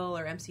coconut oil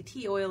or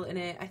MCT oil in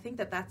it. I think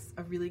that that's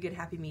a really good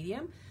happy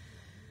medium.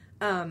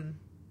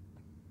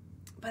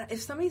 But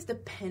if somebody's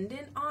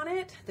dependent on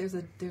it, there's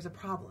a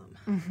problem.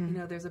 You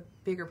know, there's a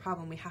bigger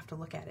problem. We have to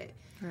look at it.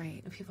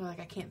 Right. And people are like,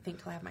 I can't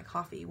think till I have my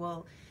coffee.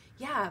 Well,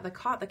 yeah, the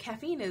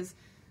caffeine is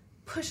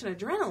pushing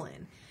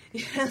adrenaline.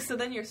 So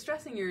then you're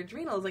stressing your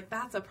adrenals. Like,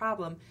 that's a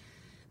problem.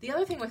 The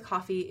other thing with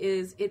coffee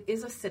is it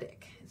is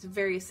acidic. It's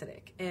very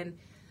acidic. And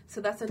so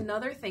that's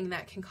another thing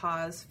that can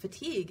cause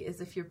fatigue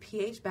is if your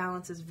pH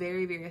balance is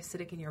very, very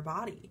acidic in your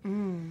body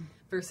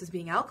versus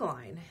being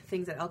alkaline.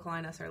 Things that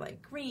alkaline us are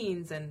like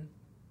greens and,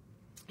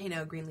 you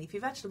know, green leafy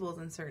vegetables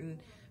and certain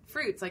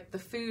fruits, like the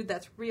food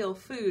that's real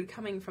food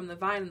coming from the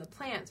vine and the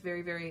plants,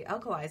 very, very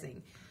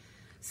alkalizing.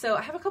 So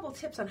I have a couple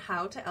tips on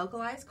how to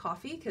alkalize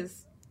coffee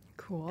because,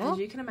 as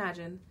you can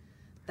imagine,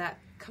 that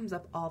comes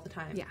up all the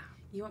time. Yeah.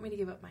 You want me to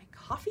give up my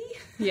coffee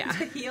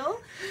to heal?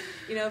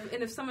 You know,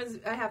 and if someone's,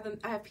 I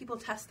have people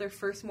test their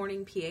first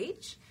morning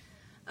pH,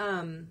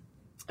 and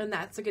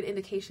that's a good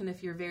indication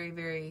if you're very,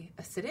 very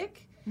acidic.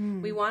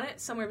 We want it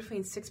somewhere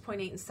between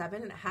 6.8 and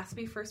 7, and it has to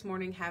be first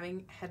morning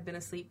having had been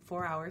asleep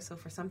 4 hours. So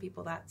for some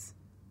people, that's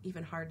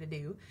even hard to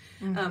do.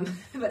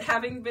 But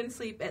having been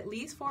asleep at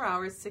least 4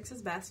 hours, 6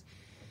 is best.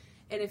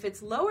 And if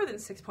it's lower than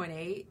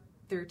 6.8,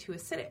 they're too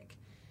acidic.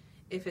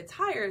 If it's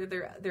higher,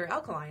 they're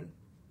alkaline.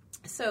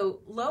 So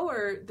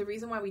lower, the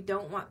reason why we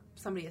don't want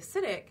somebody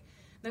acidic,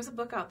 there's a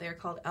book out there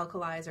called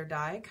Alkalize or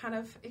Die, kind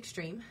of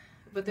extreme,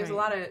 but there's a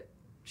lot of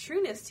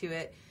trueness to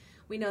it.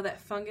 We know that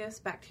fungus,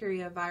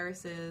 bacteria,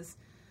 viruses,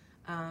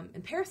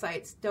 and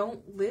parasites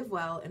don't live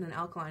well in an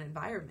alkaline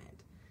environment.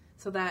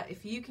 So that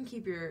if you can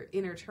keep your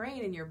inner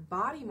terrain and your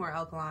body more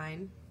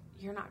alkaline,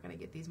 you're not going to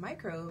get these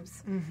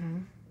microbes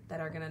that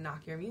are going to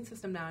knock your immune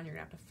system down. You're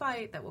going to have to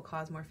fight. That will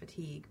cause more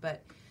fatigue.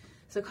 But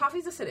so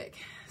coffee's acidic.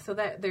 So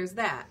that there's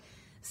that.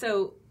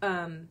 So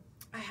I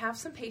have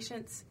some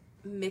patients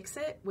mix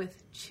it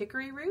with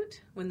chicory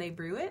root when they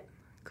brew it.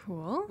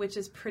 Cool. Which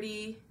is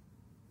pretty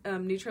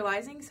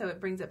neutralizing. So it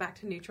brings it back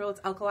to neutral.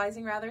 It's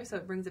alkalizing rather. So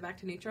it brings it back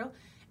to neutral.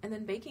 And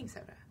then baking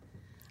soda.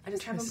 I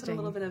just have them put a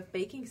little bit of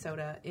baking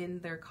soda in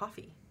their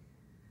coffee.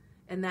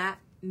 And that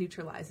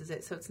neutralizes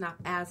it, so it's not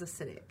as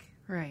acidic.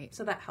 Right.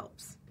 So that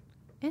helps.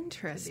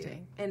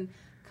 Interesting. And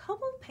a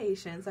couple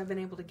patients I've been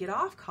able to get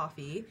off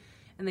coffee,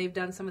 and they've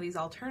done some of these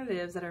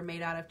alternatives that are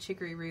made out of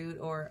chicory root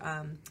or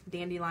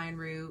dandelion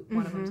root.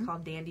 One of them is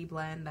called Dandy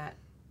Blend that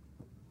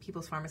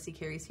People's Pharmacy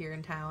carries here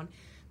in town.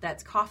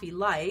 That's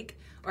coffee-like,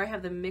 or I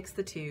have them mix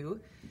the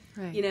two.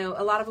 Right. You know,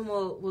 a lot of them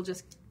will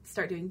just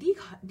start doing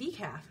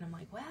decaf, and I'm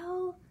like,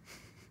 well,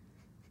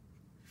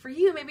 for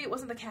you, maybe it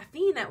wasn't the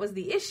caffeine that was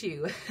the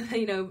issue.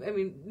 You know, I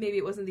mean, maybe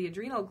it wasn't the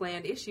adrenal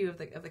gland issue of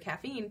the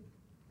caffeine.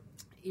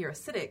 You're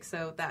acidic,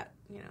 so that,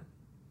 you know,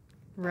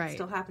 that's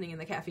still happening in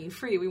the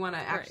caffeine-free. We want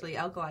to actually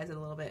alkalize it a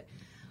little bit.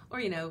 Or,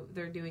 you know,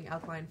 they're doing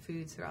alkaline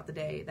foods throughout the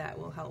day that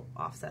will help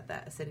offset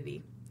that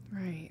acidity.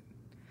 Right.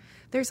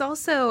 There's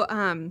also,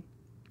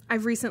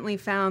 I've recently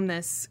found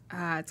this,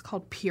 it's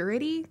called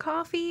Purity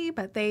Coffee,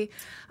 but they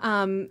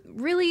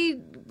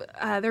really,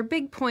 their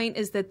big point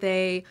is that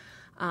they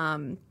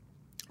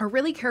are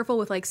really careful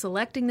with like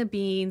selecting the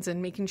beans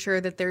and making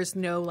sure that there's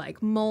no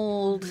like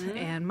mold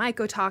and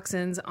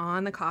mycotoxins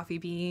on the coffee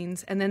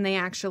beans. And then they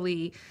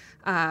actually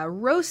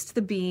roast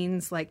the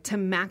beans like to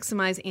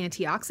maximize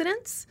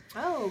antioxidants.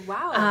 Oh,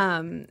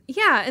 wow.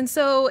 Yeah, and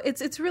so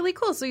it's really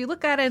cool. So you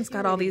look at it, it's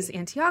got all these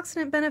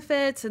antioxidant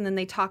benefits, and then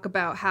they talk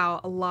about how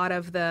a lot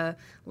of the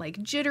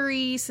like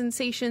jittery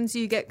sensations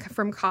you get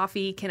from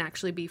coffee can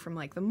actually be from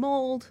like the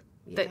mold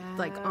that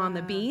like on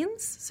the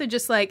beans. So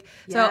just like,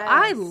 so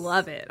I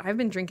love it. I've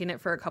been drinking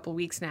it for a couple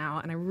weeks now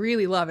and I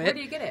really love it. Where do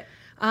you get it?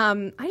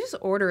 I just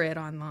order it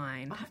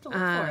online. I'll have to look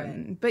for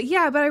it. But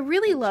yeah, but I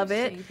really love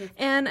it.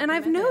 And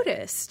I've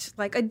noticed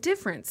like a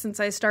difference since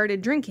I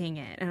started drinking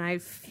it, and I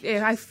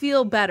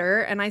feel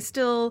better, and I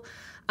still,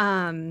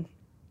 you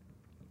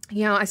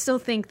know, I still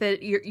think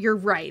that you're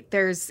right.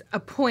 There's a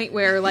point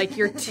where like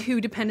you're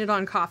too dependent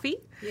on coffee.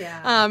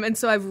 Yeah. And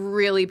so I've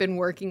really been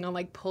working on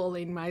like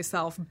pulling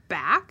myself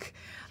back.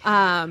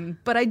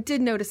 But I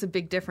did notice a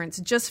big difference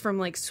just from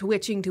like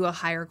switching to a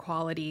higher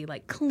quality,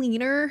 like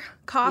cleaner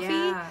coffee.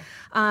 Yeah.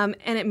 And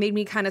it made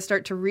me kind of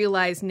start to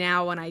realize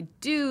now when I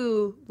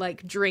do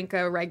like drink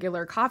a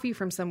regular coffee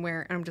from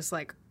somewhere, I'm just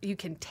like, you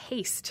can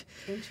taste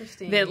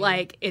that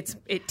like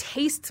it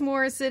tastes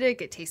more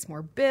acidic, it tastes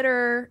more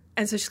bitter.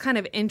 And so it's just kind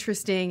of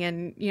interesting.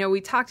 And, you know, we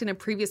talked in a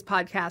previous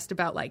podcast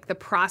about like the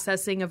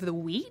processing of the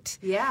wheat.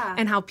 Yeah.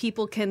 And how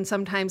people can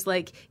sometimes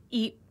like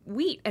eat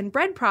wheat and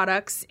bread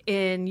products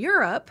in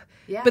Europe,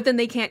 but then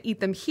they can't eat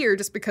them here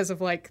just because of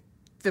like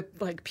the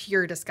like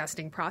pure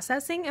disgusting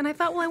processing. And I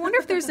thought, well, I wonder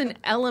if there's an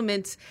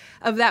element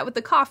of that with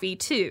the coffee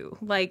too.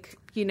 Like,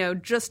 you know,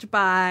 just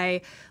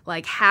by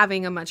like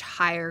having a much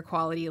higher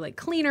quality, like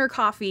cleaner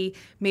coffee,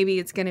 maybe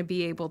it's going to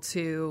be able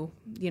to,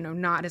 you know,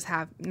 not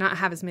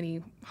have as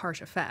many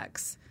harsh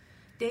effects.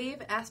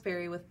 Dave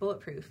Asbury with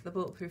Bulletproof, the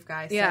Bulletproof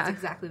guy, says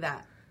exactly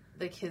that.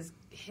 Like his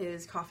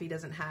coffee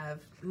doesn't have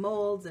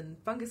molds and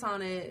fungus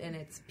on it, and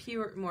it's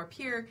more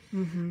pure.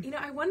 Mm-hmm. You know,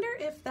 I wonder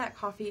if that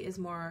coffee is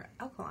more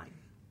alkaline.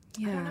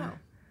 Yeah. I don't know.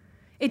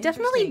 It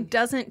definitely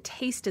doesn't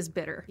taste as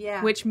bitter,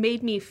 yeah. which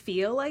made me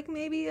feel like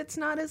maybe it's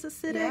not as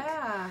acidic.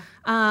 Yeah,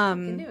 I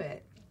can do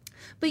it.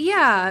 But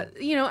yeah,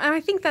 you know, and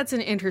I think that's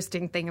an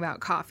interesting thing about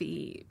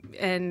coffee.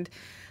 And,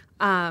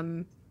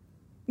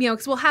 you know,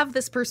 because we'll have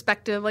this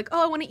perspective like,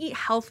 oh, I want to eat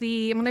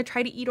healthy. I'm going to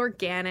try to eat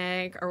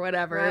organic or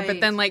whatever. Right.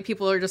 But then like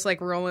people are just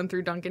like rolling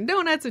through Dunkin'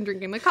 Donuts and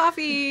drinking the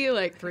coffee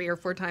like 3 or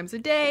 4 times a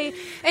day.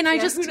 And I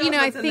just, you know,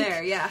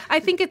 I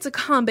think it's a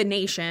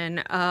combination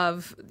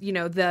of, you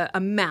know, the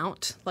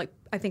amount. Like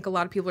I think a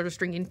lot of people are just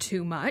drinking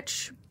too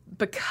much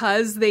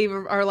because they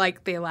are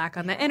like, they lack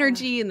on the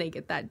energy and they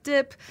get that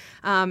dip.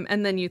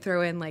 And then you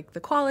throw in like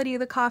the quality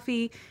of the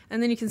coffee,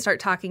 and then you can start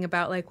talking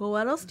about like, well,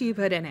 what else do you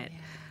put in it? Yeah.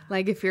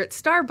 Like if you're at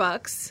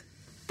Starbucks,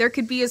 there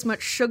could be as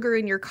much sugar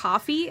in your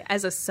coffee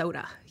as a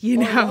soda, you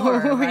know? More,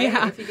 right?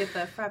 Yeah. If you get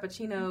the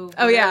Frappuccino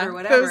or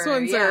whatever. Those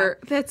ones are,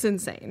 that's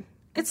insane.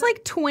 It's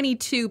like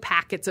 22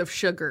 packets of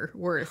sugar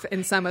worth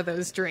in some of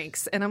those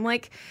drinks. And I'm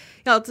like,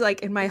 you know, it's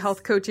like in my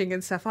health coaching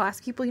and stuff, I'll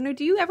ask people, you know,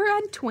 do you ever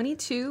add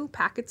 22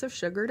 packets of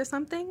sugar to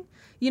something?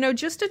 You know,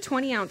 just a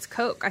 20-ounce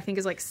Coke, I think,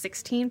 is like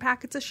 16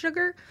 packets of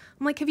sugar.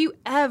 I'm like, have you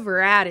ever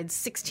added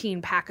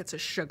 16 packets of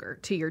sugar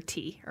to your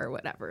tea or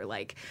whatever?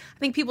 Like, I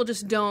think people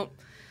just don't.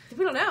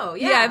 We don't know.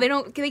 Yeah, they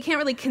can't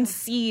really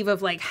conceive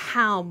of like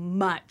how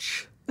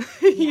much.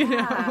 You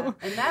know?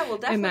 And that will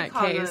definitely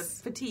cause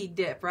a fatigue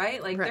dip,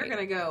 right? Like they're going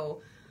to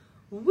go,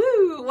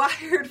 woo,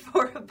 wired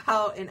for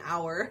about an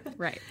hour.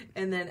 Right.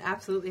 And then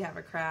absolutely have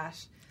a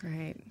crash.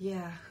 Right.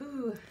 Yeah.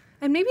 Whew.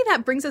 And maybe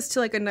that brings us to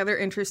like another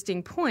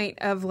interesting point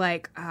of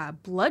like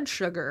blood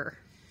sugar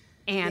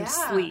and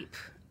sleep.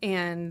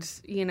 And,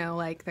 you know,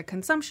 like the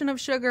consumption of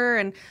sugar.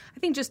 And I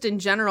think just in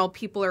general,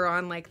 people are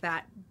on like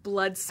that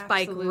blood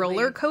spike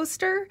roller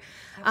coaster.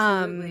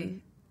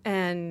 Absolutely.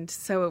 And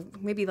so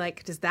maybe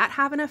like, does that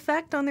have an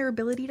effect on their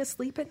ability to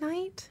sleep at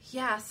night?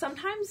 Yeah,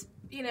 sometimes,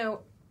 you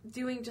know,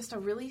 doing just a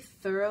really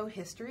thorough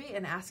history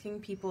and asking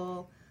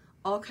people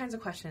all kinds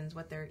of questions,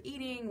 what they're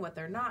eating, what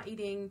they're not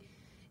eating.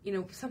 You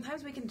know,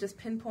 sometimes we can just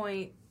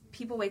pinpoint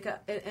people wake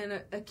up.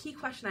 And a key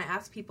question I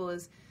ask people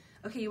is,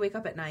 okay, you wake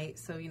up at night.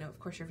 So, you know, of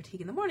course you're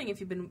fatigued in the morning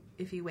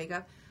if you wake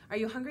up. Are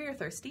you hungry or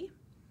thirsty?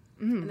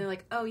 Mm-hmm. And they're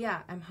like, oh yeah,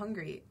 I'm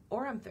hungry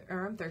or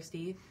I'm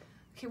thirsty.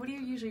 Okay, what do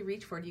you usually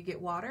reach for? Do you get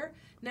water?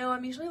 No,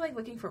 I'm usually like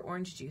looking for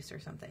orange juice or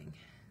something.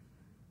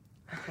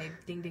 Okay,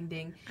 ding, ding,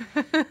 ding.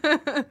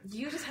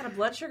 You just had a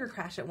blood sugar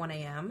crash at 1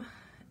 a.m.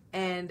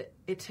 and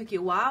it took you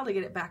a while to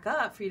get it back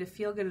up for you to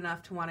feel good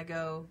enough to want to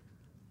go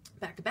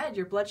back to bed.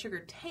 Your blood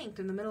sugar tanked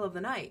in the middle of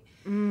the night.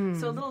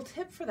 So a little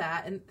tip for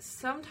that, and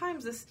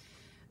sometimes this,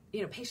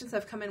 you know, patients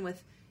have come in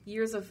with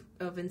years of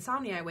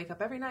insomnia. I wake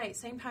up every night,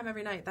 same time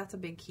every night. That's a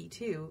big key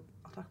too.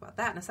 I'll talk about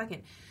that in a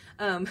second.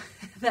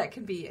 That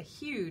can be a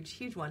huge,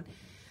 huge one.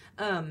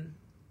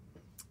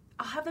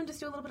 I'll have them just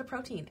do a little bit of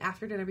protein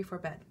after dinner before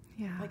bed.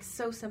 Yeah. Like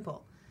so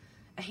simple.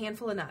 A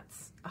handful of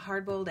nuts, a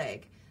hard-boiled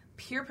egg,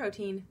 pure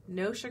protein,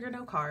 no sugar,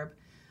 no carb.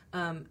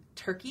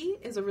 Turkey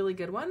is a really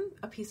good one,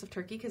 a piece of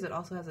turkey, because it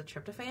also has a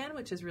tryptophan,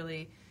 which is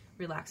really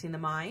relaxing the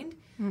mind.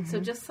 Mm-hmm. So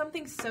just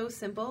something so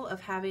simple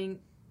of having,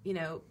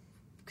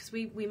 because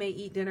we may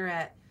eat dinner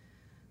at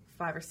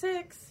 5 or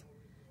 6,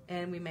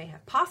 and we may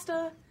have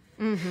pasta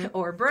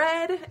or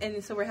bread,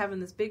 and so we're having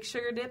this big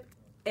sugar dip.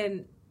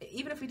 And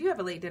even if we do have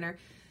a late dinner,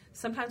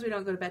 sometimes we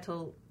don't go to bed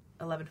till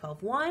 11,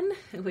 12, 1,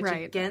 which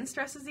again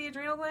stresses the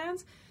adrenal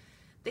glands.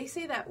 They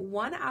say that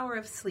 1 hour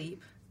of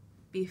sleep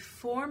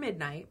before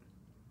midnight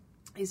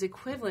is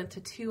equivalent to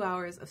 2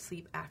 hours of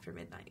sleep after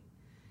midnight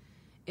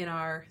in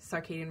our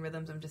circadian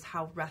rhythms of just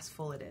how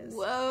restful it is.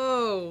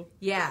 Whoa.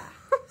 Yeah.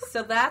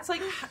 So that's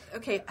like,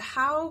 okay,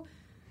 how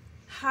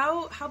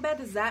bad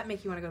does that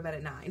make you want to go to bed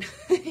at 9?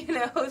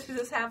 To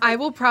just have. I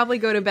will probably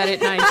go to bed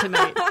at 9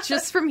 tonight,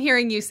 just from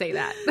hearing you say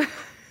that.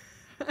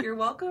 You're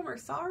welcome or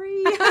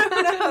sorry. I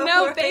don't know.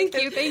 No, thank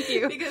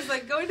you. Because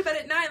going to bed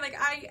at 9,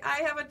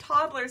 I have a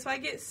toddler, so I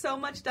get so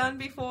much done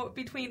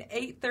between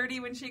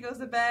 8:30 when she goes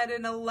to bed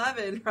and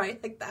 11,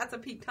 right? That's a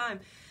peak time.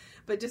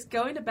 But just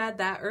going to bed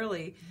that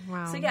early.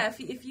 Wow. So yeah,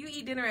 if you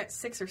eat dinner at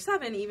 6 or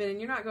 7 even, and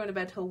you're not going to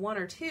bed till 1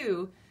 or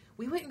 2,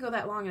 we wouldn't go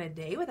that long in a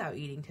day without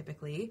eating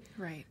typically.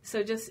 Right.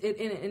 So just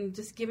and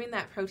just giving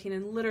that protein,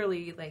 and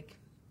literally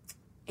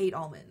 8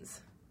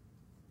 almonds,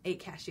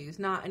 8 cashews,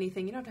 not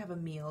anything. You don't have to have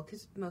a meal,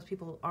 because most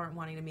people aren't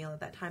wanting a meal at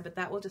that time, but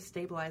that will just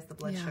stabilize the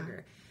blood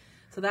sugar.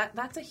 So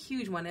that's a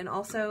huge one. And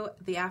also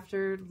the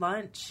after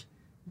lunch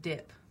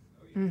dip.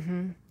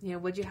 Mm-hmm.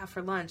 What'd you have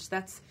for lunch?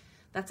 That's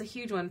a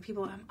huge one.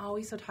 People, I'm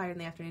always so tired in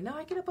the afternoon. No,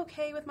 I get up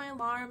okay with my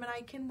alarm and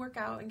I can work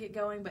out and get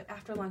going, but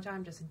after lunch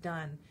I'm just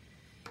done.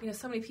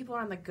 So many people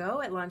are on the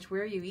go at lunch.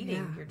 Where are you eating?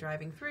 Yeah. You're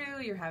driving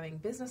through, you're having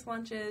business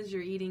lunches,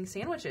 you're eating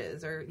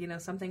sandwiches or,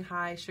 something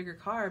high sugar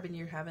carb, and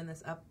you're having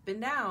this up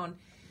and down.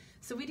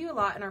 So we do a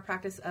lot in our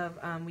practice of,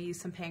 we use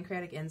some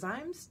pancreatic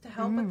enzymes to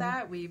help with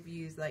that. We've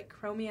used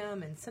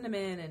chromium and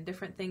cinnamon and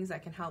different things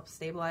that can help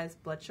stabilize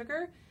blood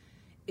sugar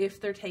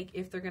if they're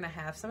going to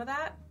have some of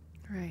that.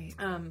 Right.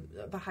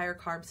 The higher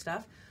carb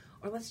stuff.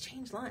 Or let's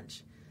change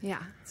lunch.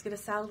 Yeah. Let's get a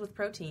salad with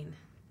protein.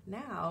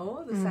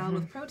 Now, the salad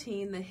with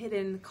protein, the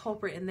hidden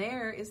culprit in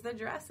there is the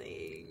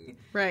dressing.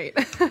 Right.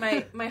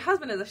 My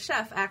husband is a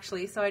chef,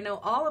 actually, so I know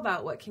all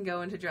about what can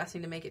go into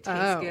dressing to make it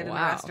taste good in a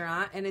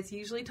restaurant, and it's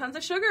usually tons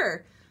of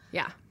sugar.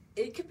 Yeah.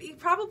 It could be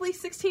probably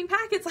 16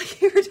 packets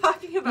like you were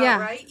talking about,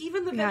 right?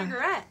 Even the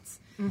vinaigrettes.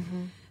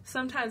 Mm-hmm.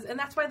 Sometimes, and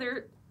that's why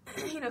they're,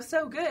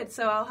 so good.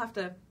 So I'll have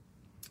to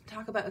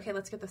talk about, okay,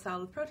 let's get the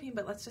salad with protein,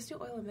 but let's just do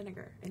oil and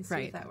vinegar and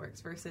see if that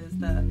works versus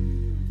the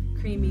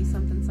creamy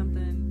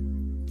something.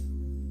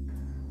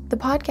 The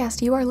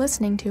podcast you are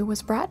listening to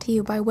was brought to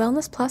you by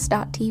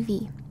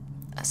WellnessPlus.tv,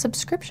 a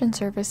subscription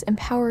service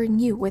empowering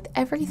you with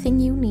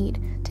everything you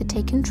need to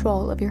take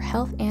control of your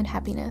health and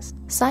happiness.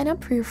 Sign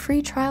up for your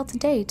free trial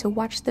today to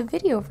watch the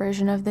video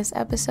version of this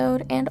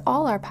episode and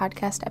all our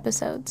podcast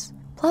episodes.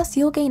 Plus,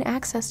 you'll gain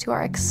access to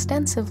our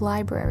extensive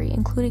library,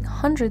 including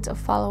hundreds of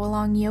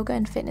follow-along yoga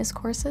and fitness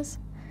courses,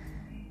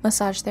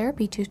 massage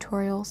therapy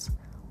tutorials,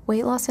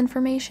 weight loss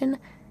information,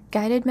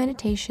 guided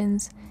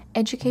meditations,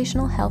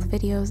 educational health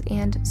videos,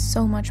 and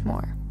so much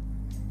more.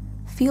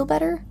 Feel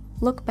better,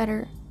 look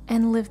better,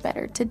 and live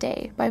better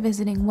today by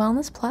visiting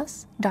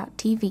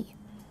wellnessplus.tv.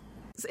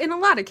 In a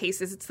lot of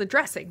cases, it's the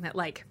dressing that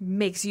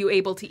makes you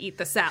able to eat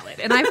the salad,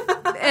 and I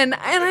and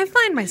I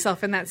find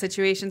myself in that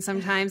situation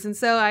sometimes, and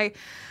so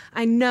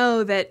I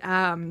know that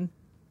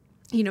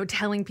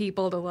telling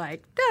people to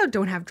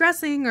don't have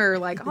dressing, or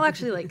I'll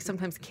actually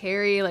sometimes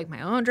carry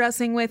my own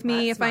dressing with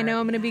me if I know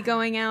I'm going to be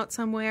going out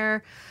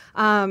somewhere.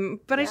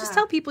 But I just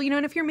tell people,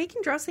 and if you're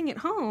making dressing at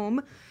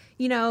home,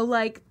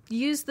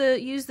 use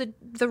the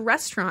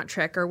restaurant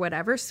trick or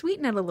whatever,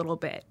 sweeten it a little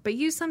bit, but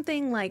use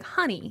something like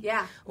honey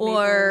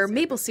or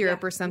maple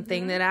syrup or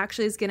something that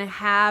actually is going to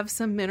have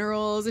some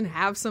minerals and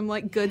have some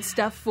good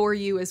stuff for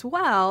you as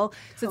well.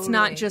 So it's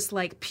not just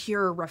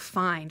pure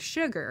refined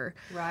sugar.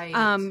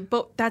 Right.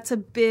 But that's a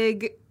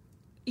big,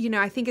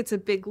 I think it's a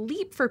big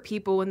leap for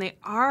people when they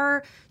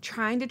are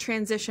trying to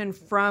transition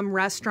from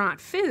restaurant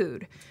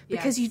food,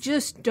 because you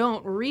just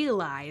don't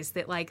realize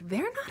that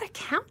they're not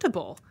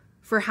accountable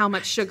for how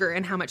much sugar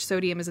and how much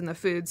sodium is in the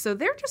food. So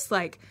they're just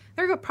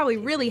they're probably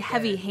really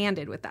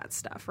heavy-handed with that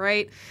stuff,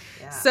 right?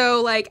 Yeah.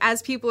 So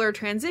as people are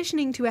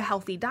transitioning to a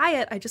healthy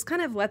diet, I just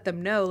kind of let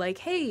them know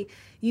hey,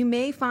 you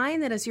may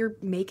find that as you're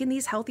making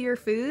these healthier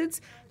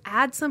foods,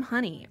 add some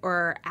honey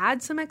or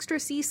add some extra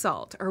sea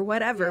salt or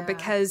whatever,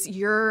 because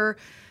your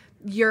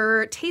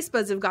taste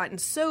buds have gotten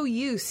so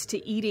used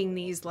to eating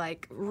these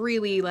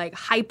really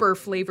hyper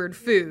flavored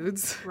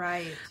foods,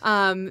 right?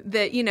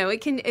 That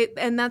it can,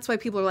 and that's why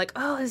people are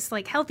oh, it's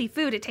healthy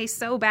food, it tastes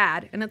so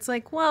bad, and it's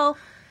well,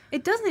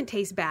 it doesn't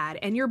taste bad,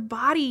 and your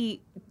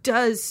body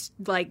does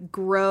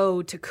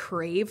grow to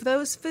crave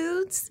those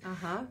foods.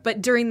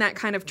 But during that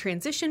kind of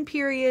transition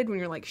period when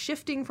you're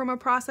shifting from a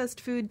processed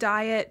food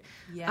diet,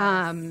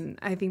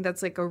 I think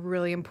that's a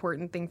really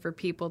important thing for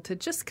people to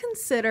just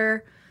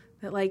consider.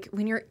 That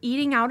when you're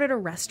eating out at a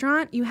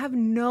restaurant, you have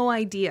no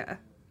idea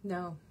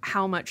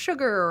how much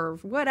sugar or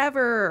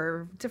whatever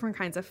or different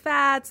kinds of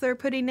fats they're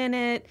putting in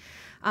it.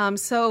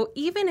 So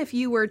even if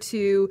you were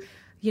to,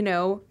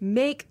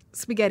 make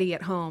spaghetti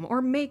at home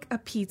or make a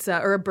pizza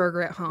or a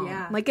burger at home,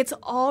 like it's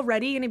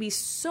already going to be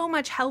so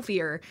much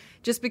healthier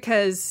just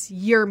because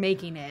you're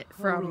making it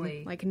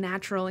from like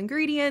natural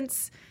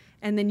ingredients.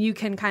 And then you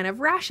can kind of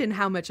ration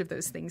how much of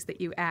those things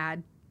that you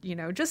add,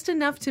 just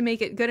enough to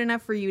make it good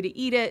enough for you to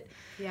eat it.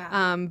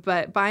 Yeah.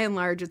 But by and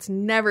large, it's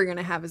never going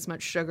to have as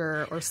much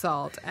sugar or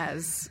salt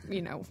as,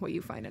 what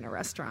you find in a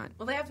restaurant.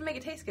 Well, they have to make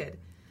it taste good,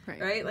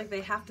 right? Like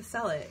they have to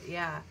sell it.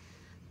 Yeah.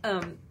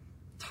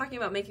 Talking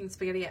about making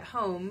spaghetti at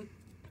home,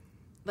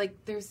 like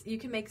you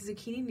can make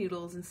zucchini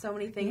noodles and so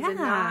many things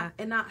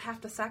and not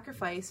have to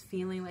sacrifice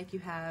feeling like you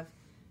have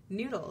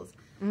noodles.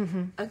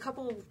 Mm-hmm.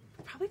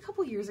 Probably a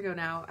couple years ago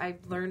now, I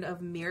learned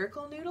of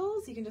Miracle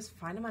Noodles. You can just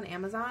find them on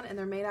Amazon, and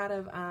they're made out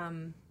of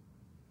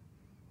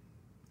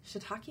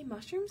shiitake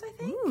mushrooms, I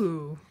think.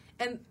 Ooh.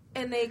 And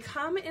they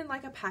come in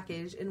like a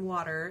package in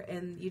water,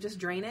 and you just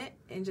drain it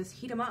and just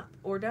heat them up,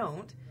 or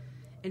don't,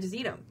 and just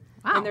eat them.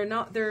 Wow. And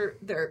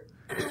they're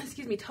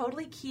excuse me,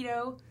 totally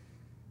keto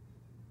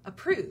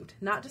approved,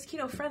 not just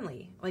keto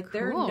friendly. Like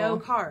they're no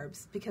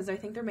carbs because I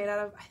think they're made out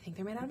of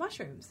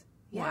mushrooms.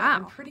 Yeah, wow.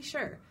 I'm pretty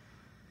sure.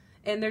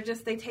 And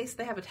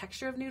they have a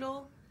texture of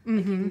noodle. Mm-hmm.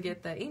 Like you can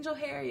get the angel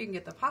hair, you can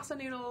get the pasta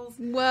noodles.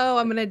 Whoa,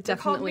 I'm going to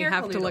definitely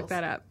have to look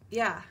that up.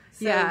 Yeah.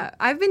 So yeah,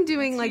 I've been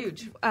doing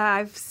huge.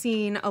 I've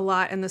seen a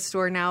lot in the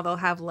store now. They'll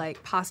have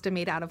like pasta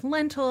made out of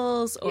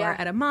lentils or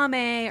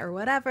edamame or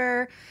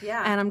whatever.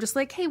 Yeah. And I'm just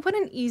like, hey, what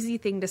an easy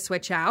thing to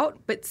switch out.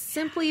 But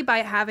simply by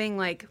having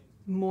like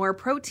more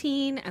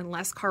protein and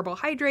less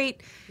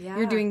carbohydrate,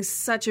 you're doing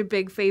such a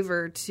big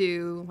favor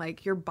to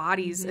like your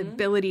body's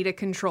ability to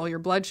control your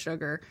blood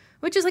sugar,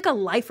 which is like a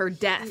life or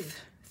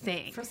death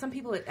thing. For some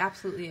people, it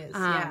absolutely is.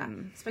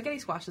 Spaghetti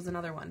squash is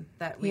another one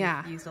that we've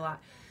used a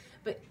lot.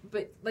 But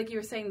like you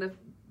were saying,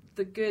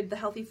 the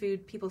healthy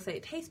food, people say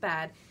it tastes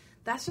bad.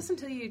 That's just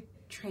until you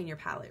retrain your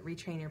palate,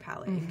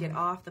 and get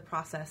off the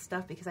processed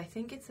stuff, because I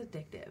think it's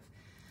addictive.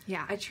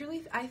 Yeah.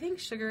 I think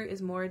sugar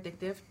is more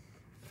addictive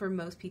for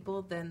most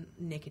people than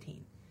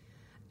nicotine.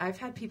 I've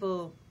had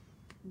people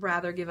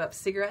rather give up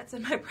cigarettes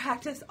in my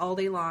practice all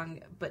day long,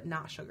 but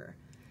not sugar.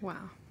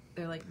 Wow.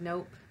 They're like,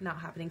 nope, not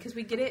happening. Because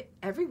we get it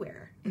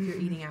everywhere if you're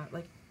eating out.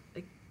 Like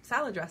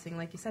salad dressing,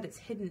 like you said, it's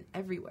hidden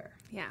everywhere.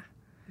 Yeah.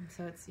 And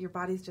so your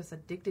body's just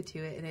addicted to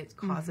it, and it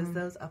causes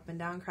those up and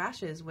down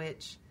crashes,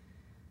 which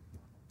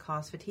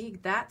cause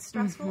fatigue. That's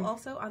stressful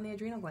also on the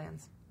adrenal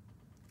glands.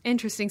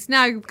 Interesting. So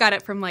now you've got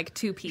it from like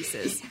two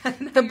pieces.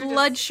 The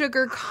blood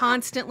sugar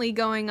constantly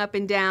going up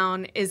and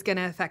down is going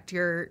to affect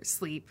your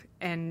sleep,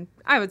 and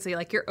I would say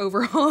like your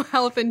overall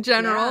health in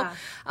general.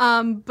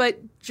 Yeah. But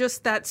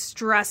just that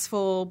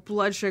stressful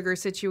blood sugar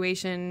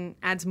situation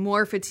adds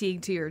more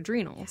fatigue to your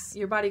adrenals.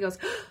 Your body goes,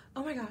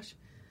 oh my gosh,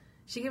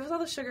 she gave us all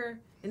the sugar,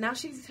 and now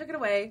she took it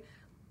away.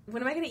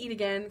 When am I going to eat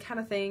again? Kind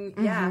of thing.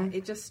 Yeah,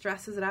 it just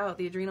stresses it out.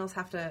 The adrenals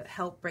have to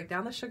help break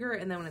down the sugar,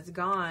 and then when it's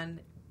gone,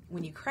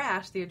 when you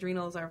crash, the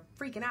adrenals are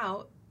freaking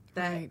out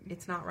that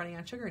it's not running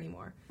on sugar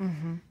anymore.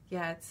 Mm-hmm.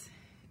 Yeah, it's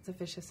a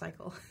vicious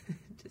cycle.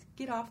 Just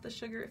get off the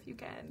sugar if you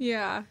can.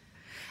 Yeah.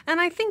 And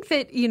I think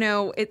that,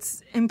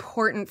 it's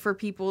important for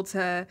people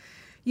to,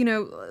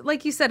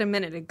 like you said a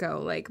minute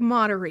ago, like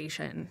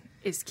moderation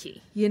is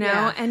key,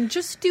 and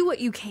just do what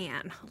you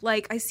can.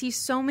 Like I see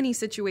so many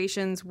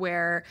situations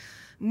where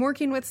I'm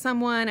working with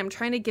someone, I'm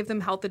trying to give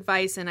them health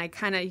advice, and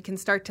you can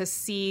start to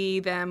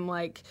see them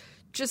like,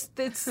 just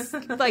it's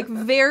like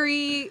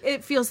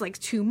it feels like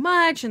too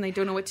much and they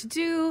don't know what to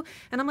do.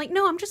 And I'm like,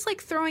 no, I'm just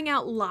like throwing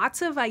out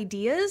lots of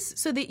ideas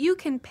so that you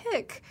can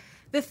pick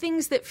the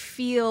things that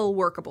feel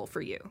workable for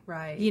you.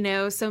 Right.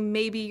 So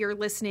maybe you're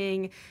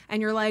listening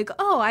and you're like,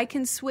 oh, I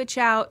can switch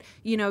out,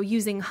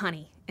 using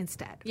honey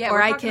instead. Yeah,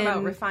 we're talking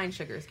about refined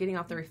sugars, getting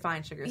off the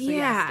refined sugars.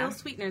 So still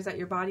sweeteners that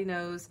your body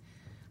knows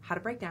how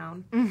to break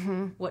down,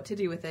 what to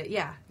do with it.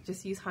 Yeah,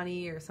 just use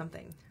honey or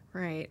something.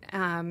 Right.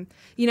 And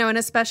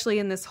especially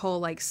in this whole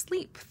like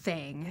sleep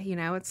thing,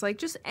 it's like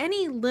just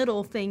any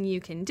little thing you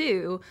can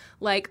do,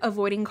 like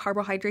avoiding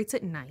carbohydrates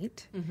at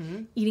night,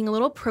 eating a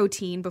little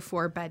protein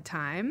before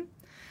bedtime.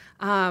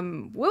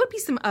 What would be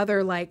some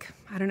other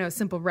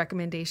simple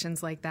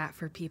recommendations like that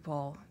for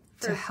people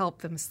to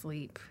help them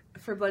sleep?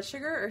 For blood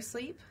sugar or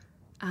sleep?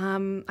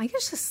 I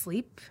guess just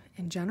sleep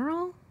in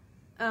general.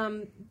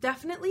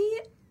 Definitely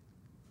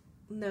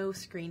no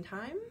screen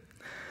time.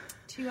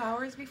 2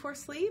 hours before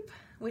sleep,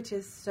 which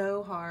is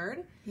so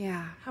hard.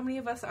 Yeah. How many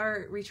of us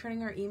are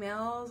returning our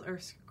emails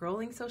or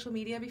scrolling social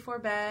media before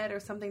bed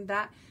or something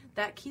that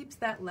keeps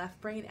that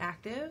left brain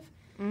active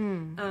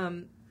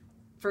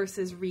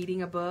versus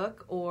reading a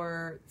book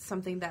or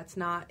something that's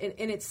not,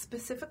 and it's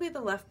specifically the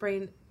left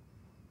brain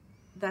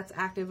that's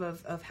active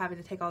of having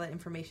to take all that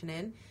information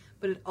in,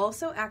 but it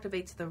also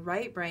activates the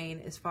right brain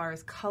as far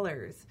as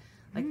colors,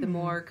 like the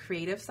more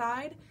creative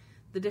side.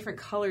 The different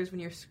colors when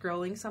you're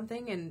scrolling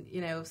something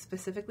and,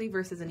 specifically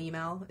versus an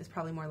email is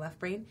probably more left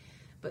brain.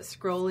 but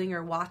scrolling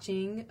or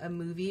watching a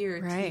movie or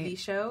a TV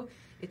show,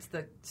 it's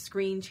the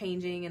screen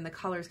changing and the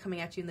colors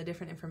coming at you and the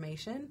different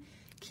information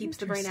keeps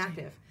the brain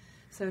active.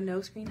 So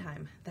no screen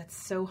time. That's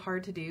so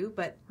hard to do,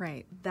 but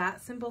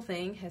that simple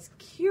thing has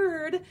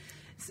cured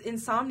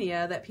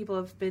insomnia that people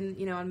have been,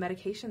 on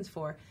medications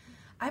for.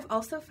 I've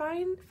also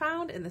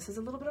found, and this is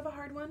a little bit of a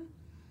hard one,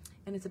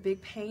 and it's a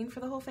big pain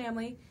for the whole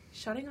family,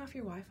 shutting off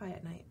your Wi-Fi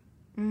at night.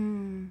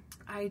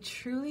 I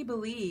truly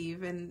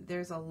believe, and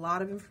there's a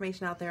lot of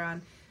information out there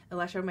on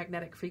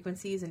electromagnetic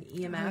frequencies and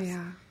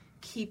EMFs,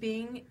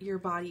 keeping your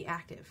body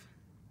active,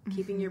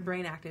 keeping your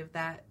brain active,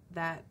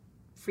 that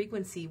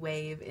frequency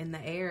wave in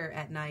the air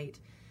at night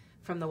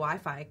from the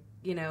Wi-Fi,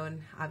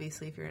 and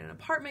obviously if you're in an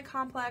apartment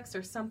complex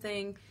or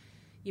something,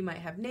 you might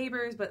have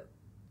neighbors, but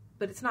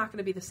it's not going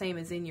to be the same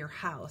as in your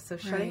house. So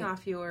shutting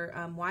off your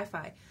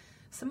Wi-Fi.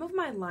 Some of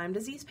my Lyme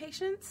disease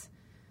patients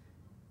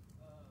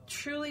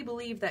truly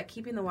believe that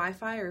keeping the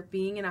Wi-Fi or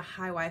being in a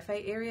high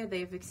Wi-Fi area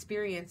they've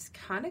experienced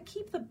kind of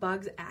keep the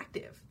bugs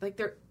active. Like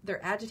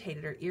they're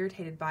agitated or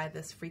irritated by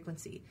this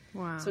frequency.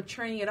 Wow. So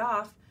turning it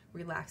off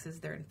relaxes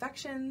their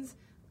infections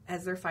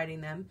as they're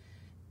fighting them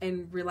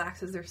and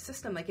relaxes their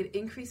system. Like it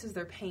increases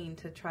their pain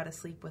to try to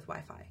sleep with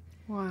Wi-Fi.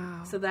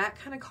 Wow. So that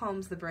kind of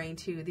calms the brain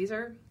too. These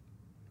are,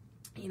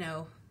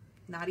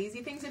 not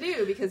easy things to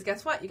do because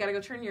guess what? You got to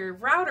go turn your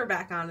router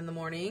back on in the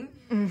morning.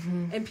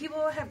 And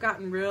people have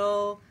gotten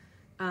real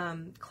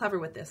clever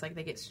with this. Like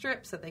they get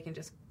strips that they can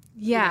just...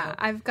 Yeah,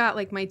 I've got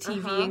like my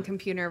TV and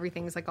computer,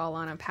 everything's like all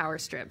on a power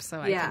strip, so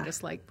I can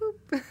just like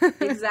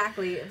boop.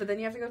 Exactly. But then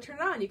you have to go turn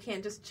it on. You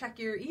can't just check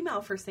your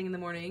email first thing in the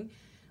morning,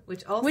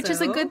 which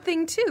is a good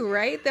thing too,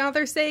 right? Now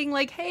they're saying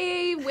like,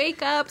 hey,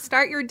 wake up,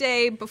 start your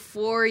day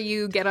before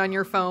you get on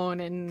your phone.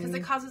 And because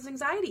it causes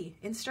anxiety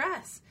and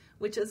stress,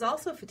 which is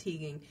also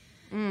fatiguing.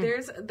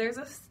 There's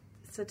a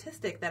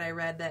statistic that I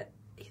read that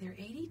either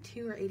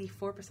 82 or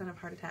 84% of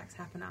heart attacks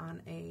happen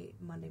on a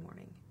Monday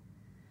morning.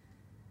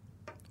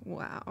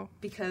 Wow.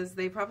 Because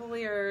they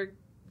probably are,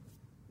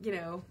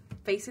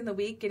 facing the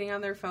week, getting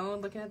on their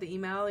phone, looking at the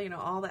email,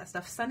 all that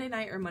stuff, Sunday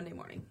night or Monday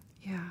morning.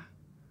 Yeah.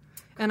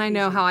 And I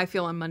know how I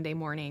feel on Monday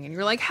morning. And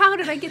you're like, how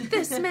did I get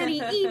this many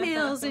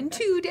emails in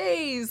 2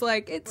 days?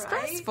 Like, it's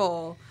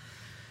stressful.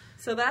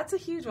 So that's a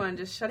huge one,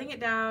 just shutting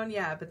it down.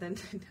 Yeah, but then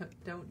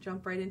don't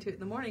jump right into it in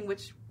the morning,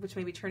 which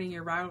maybe turning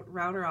your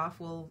router off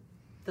will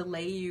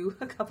delay you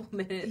a couple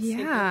minutes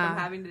from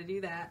having to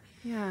do that.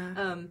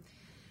 Yeah.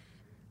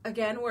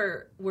 Again,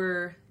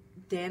 we're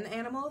den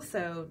animals,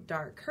 so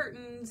dark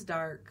curtains,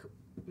 the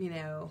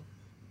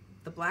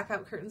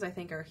blackout curtains I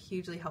think are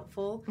hugely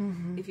helpful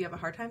if you have a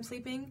hard time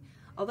sleeping.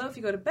 Although if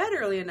you go to bed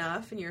early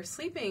enough and you're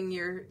sleeping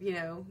your,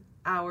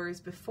 hours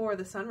before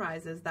the sun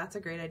rises, that's a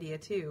great idea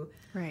too.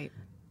 Right.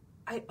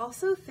 I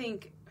also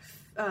think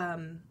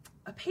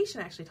a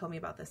patient actually told me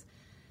about this.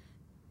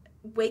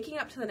 Waking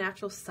up to the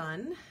natural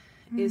sun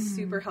is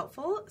super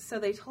helpful. So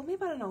they told me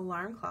about an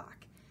alarm clock.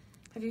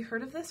 Have you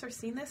heard of this or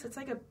seen this? It's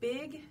like a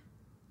big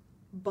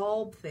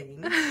bulb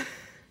thing.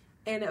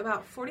 And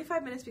about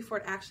 45 minutes before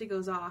it actually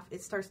goes off,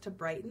 it starts to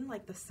brighten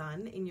like the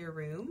sun in your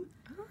room.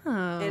 Oh.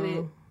 And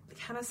it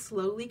kind of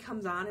slowly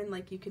comes on and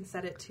like you can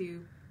set it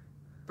to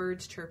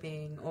birds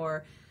chirping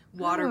or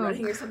water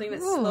running or something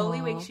that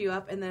slowly wakes you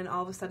up, and then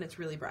all of a sudden it's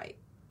really bright.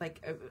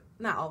 Like,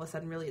 not all of a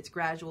sudden, really, it's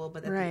gradual,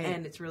 but at the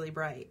end it's really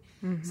bright.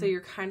 So you're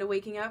kind of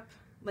waking up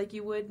like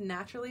you would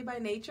naturally by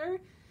nature.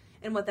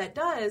 And what that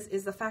does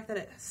is the fact that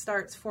it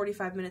starts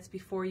 45 minutes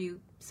before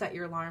you set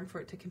your alarm for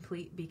it to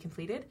be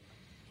completed,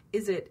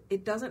 is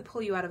it doesn't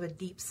pull you out of a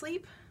deep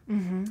sleep.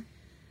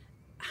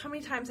 How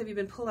many times have you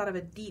been pulled out of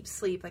a deep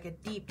sleep, like a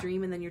deep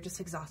dream, and then you're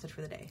just exhausted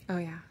for the day? Oh,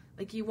 yeah.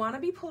 Like, you want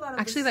to be pulled out of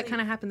Actually, that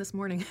kind of happened this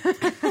morning.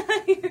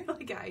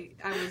 Like,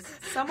 I was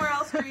somewhere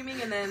else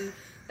dreaming, and then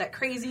that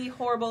crazy,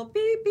 horrible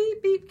beep,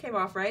 beep, beep came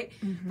off, right?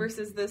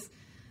 Versus this,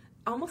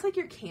 almost like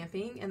you're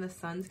camping, and the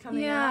sun's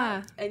coming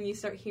out, and you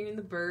start hearing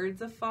the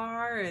birds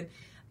afar, and,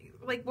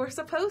 like, we're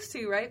supposed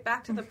to, right?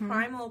 Back to the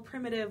primal,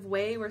 primitive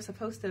way we're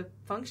supposed to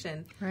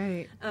function.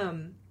 Right.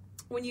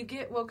 When you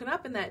get woken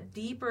up in that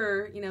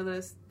deeper,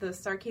 the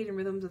circadian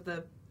rhythms of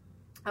the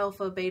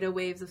alpha, beta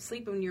waves of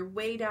sleep, when you're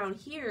way down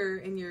here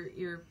and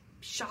you're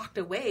shocked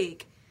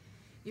awake,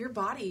 your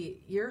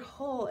body, your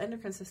whole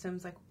endocrine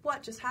system's like,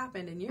 what just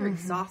happened? And you're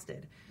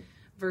exhausted.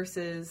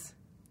 Versus,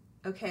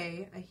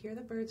 okay, I hear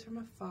the birds from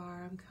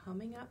afar. I'm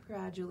coming up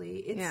gradually.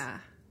 It's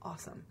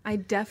awesome. I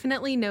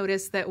definitely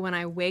notice that when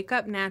I wake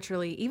up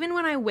naturally, even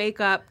when I wake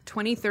up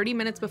 20, 30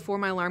 minutes before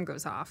my alarm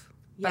goes off,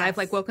 but I've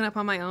like woken up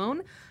on my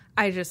own,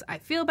 I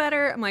feel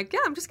better. I'm like,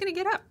 I'm just going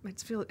to get up.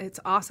 It's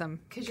awesome.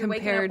 Because you're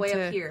waking up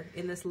way up here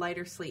in this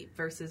lighter sleep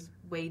versus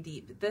way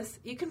deep.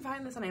 You can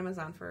find this on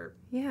Amazon for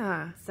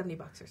 $70 or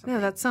something. Yeah,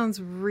 that sounds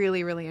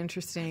really, really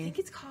interesting. I think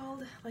it's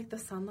called like the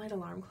Sunlight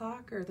Alarm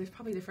Clock, or there's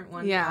probably different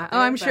ones. Yeah.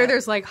 I'm sure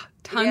there's like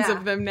tons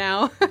of them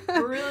now.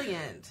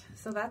 Brilliant.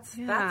 So that's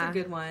a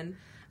good one.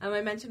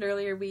 I mentioned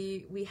earlier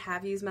we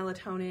have used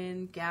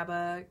melatonin,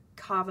 GABA,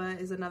 kava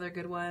is another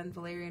good one,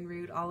 valerian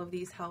root. All of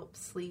these help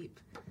sleep,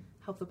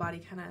 help the body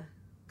kind of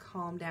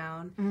calm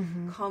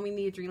down, calming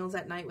the adrenals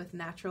at night with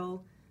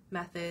natural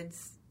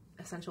methods,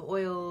 essential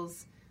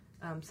oils,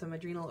 some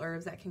adrenal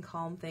herbs that can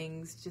calm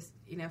things. Just,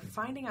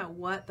 finding out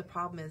what the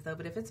problem is, though.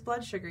 But if it's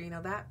blood sugar,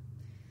 that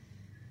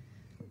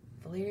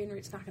valerian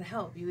root's not going to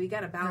help. You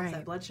got to balance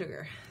that blood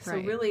sugar. So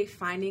really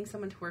finding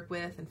someone to work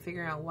with and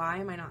figuring out, why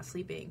am I not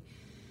sleeping?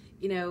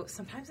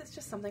 Sometimes it's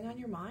just something on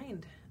your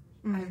mind.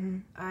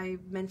 I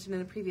mentioned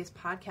in a previous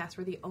podcast,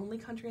 we're the only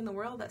country in the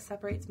world that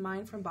separates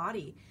mind from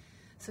body.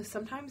 So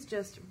sometimes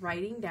just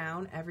writing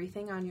down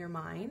everything on your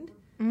mind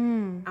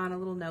on a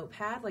little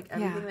notepad, like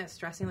everything that's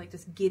stressing, like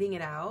just getting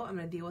it out, I'm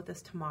going to deal with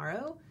this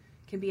tomorrow,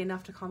 can be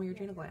enough to calm your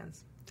adrenal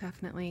glands.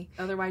 Definitely.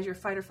 Otherwise, you're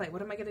fight or flight.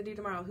 What am I going to do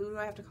tomorrow? Who do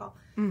I have to call?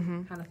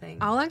 Kind of thing.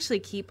 I'll actually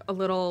keep a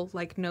little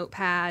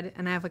notepad,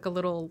 and I have a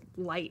little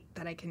light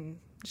that I can,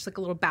 just a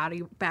little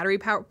battery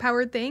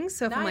powered thing.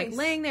 So if I'm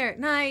laying there at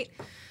night,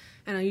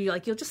 and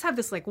you'll just have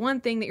this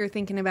one thing that you're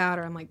thinking about,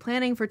 or I'm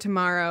planning for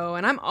tomorrow,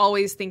 and I'm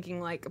always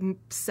thinking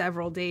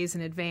several days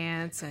in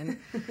advance, and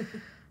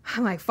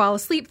I fall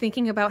asleep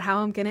thinking about how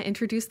I'm going to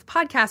introduce the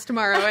podcast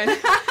tomorrow.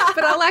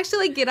 But I'll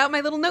actually get out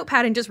my little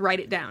notepad and just write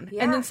it down.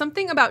 Yeah. And then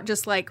something about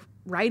just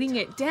writing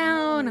it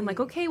down. I'm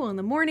okay, well, in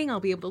the morning I'll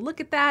be able to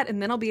look at that,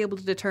 and then I'll be able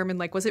to determine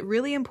was it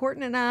really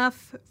important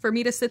enough for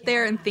me to sit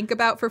there and think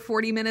about for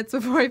 40 minutes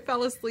before I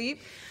fell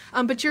asleep?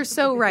 But you're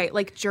so right.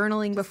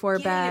 Journaling before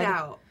bed. Getting it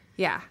out.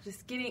 Yeah.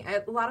 Just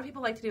a lot of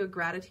people like to do a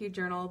gratitude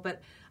journal,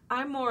 but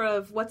I'm more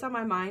of what's on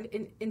my mind.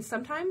 And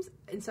sometimes,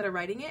 instead of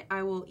writing it,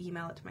 I will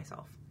email it to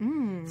myself.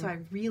 So I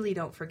really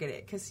don't forget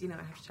it because, I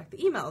have to check the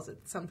emails at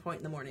some point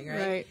in the morning,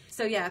 right?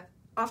 So,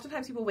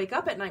 oftentimes people wake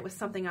up at night with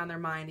something on their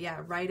mind. Yeah,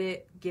 write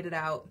it, get it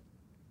out.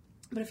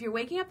 But if you're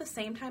waking up the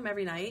same time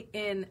every night,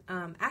 in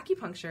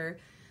acupuncture,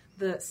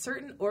 the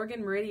certain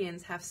organ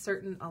meridians have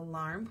certain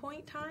alarm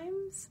point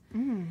times.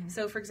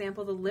 So, for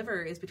example, the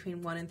liver is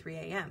between 1 and 3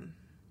 a.m.,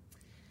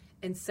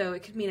 and so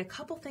it could mean a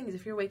couple things.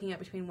 If you're waking up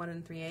between 1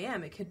 and 3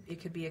 a.m., it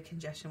could be a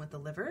congestion with the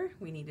liver.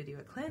 We need to do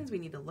a cleanse. We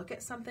need to look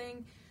at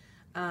something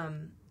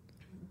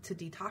to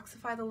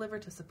detoxify the liver,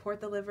 to support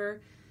the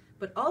liver.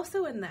 But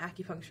also in the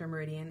acupuncture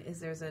meridian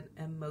there's an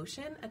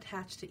emotion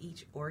attached to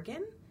each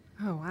organ.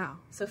 Oh, wow.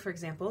 So, for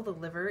example, the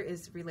liver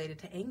is related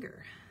to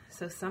anger.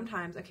 So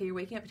sometimes, you're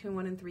waking up between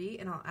 1 and 3,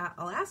 and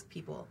I'll ask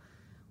people,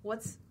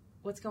 what's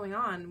going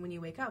on when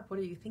you wake up? What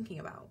are you thinking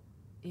about?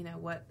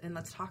 And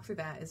let's talk through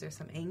that. Is there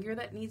some anger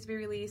that needs to be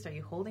released? Are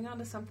you holding on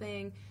to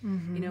something?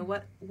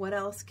 What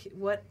else,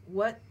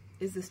 what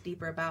is this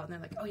deeper about? And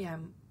they're like, oh yeah,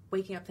 I'm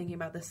waking up thinking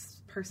about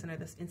this person or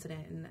this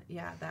incident. And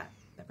that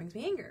brings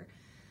me anger.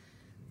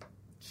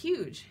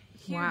 Huge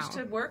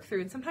to work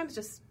through. And sometimes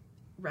just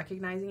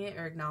recognizing it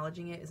or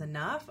acknowledging it is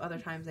enough. Other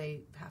times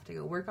they have to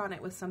go work on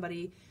it with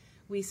somebody.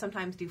 We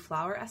sometimes do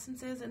flower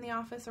essences in the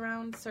office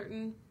around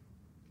certain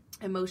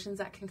emotions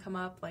that can come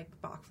up, like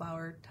Bach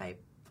flower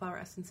type flower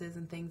essences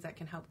and things that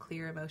can help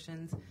clear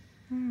emotions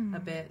a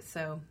bit.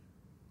 So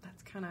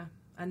that's kind of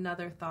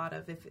another thought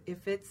of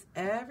if it's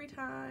every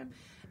time.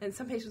 And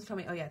some patients tell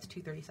me, oh yeah, it's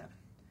 2:37.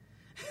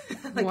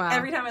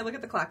 Every time I look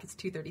at the clock, it's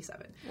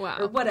 2:37. Wow.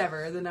 Or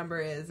whatever the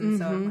number is. And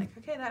so I'm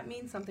okay, that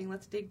means something.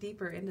 Let's dig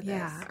deeper into this.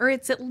 Yeah. Or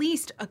it's at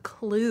least a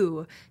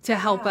clue to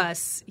help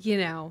us,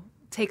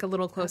 take a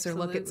little closer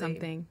look at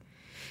something.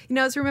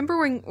 I was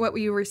remembering what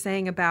you were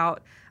saying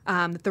about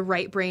that the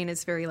right brain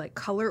is very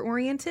color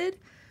oriented.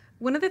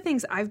 One of the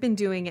things I've been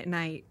doing at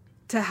night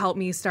to help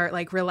me start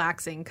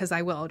relaxing, because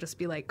I'll just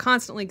be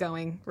constantly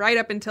going right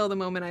up until the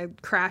moment I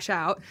crash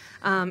out,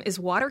 is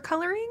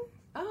watercoloring.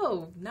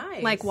 Oh,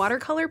 nice.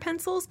 Watercolor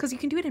pencils, because you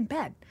can do it in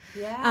bed.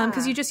 Yeah.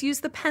 Because you just use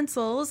the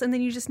pencils, and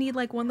then you just need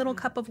one little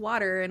cup of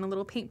water and a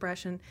little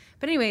paintbrush.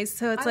 But anyways,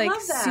 so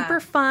it's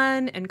super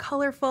fun and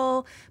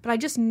colorful. But I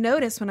just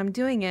notice when I'm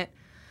doing it,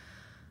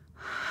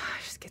 I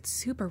just get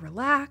super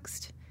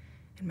relaxed,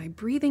 and my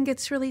breathing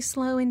gets really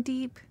slow and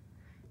deep.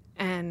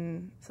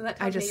 And so that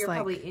tells me you're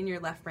probably in your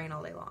left brain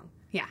all day long.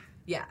 Yeah.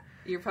 Yeah.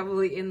 You're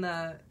probably in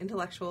the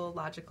intellectual,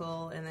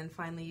 logical, and then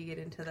finally you get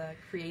into the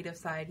creative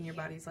side and your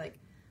body's okay.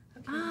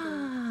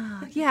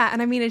 Yeah.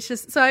 And I mean, it's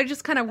just, so I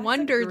just kind of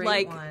wondered,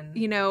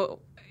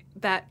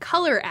 that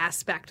color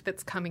aspect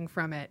that's coming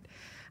from it.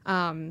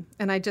 And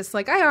I just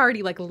I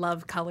already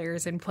love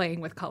colors and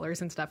playing with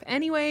colors and stuff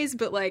anyways,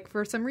 but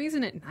for some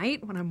reason at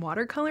night when I'm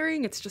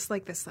watercoloring, it's just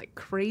this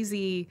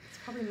crazy. It's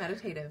probably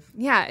meditative.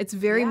 Yeah, it's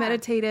very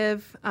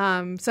meditative.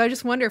 So I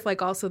just wonder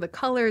if also the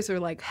colors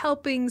are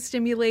helping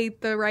stimulate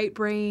the right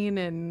brain,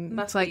 and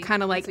it's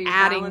kind of adding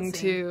balancing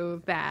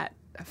to that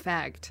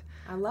effect.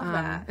 I love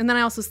that. And then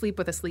I also sleep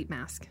with a sleep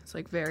mask. It's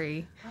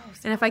very...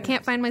 and if I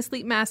can't find my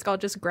sleep mask, I'll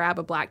just grab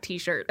a black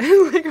t-shirt,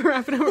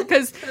 wrap it over.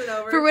 Because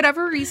for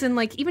whatever reason,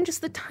 even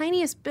just the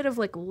tiniest bit of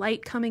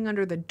light coming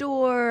under the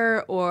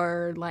door,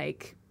 or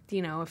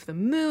if the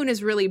moon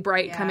is really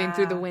bright coming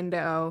through the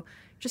window,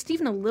 just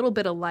even a little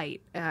bit of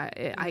light,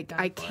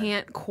 I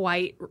can't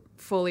quite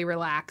fully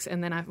relax.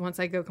 And then once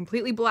I go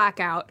completely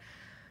blackout,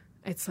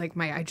 it's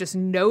I just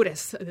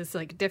notice this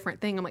different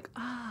thing. I'm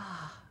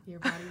Your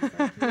body's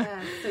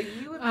yeah. So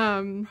you would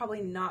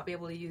probably not be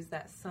able to use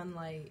that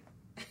sunlight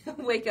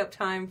wake up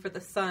time for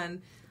the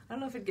sun. I don't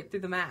know if it'd get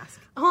through the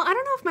mask. Oh, I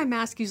don't know if my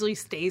mask usually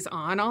stays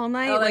on all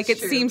night. Oh, like, it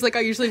true. seems like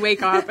I usually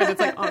wake up and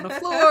it's like on the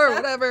floor or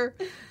whatever.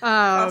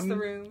 Across the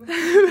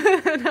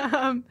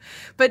room.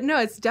 But no,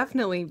 it's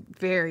definitely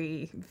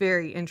very,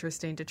 very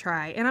interesting to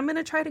try. And I'm going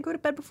to try to go to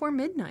bed before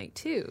midnight,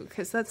 too,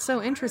 because that's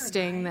so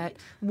interesting that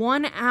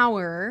 1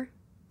 hour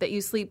that you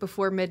sleep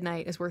before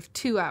midnight is worth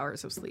 2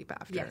 hours of sleep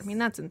after. Yes. I mean,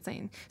 that's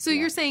insane. So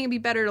you're saying it'd be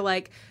better to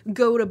like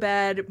go to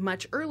bed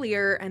much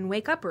earlier and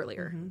wake up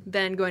earlier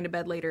than going to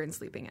bed later and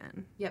sleeping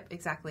in. Yep,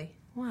 exactly.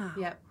 Wow.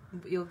 Yep,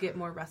 you'll get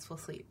more restful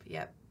sleep.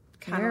 Yep.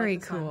 Very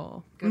like the sun.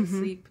 cool. Go to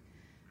sleep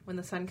when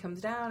the sun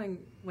comes down, and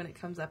when it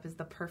comes up is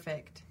the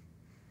perfect.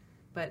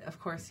 But of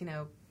course, you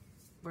know,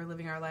 we're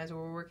living our lives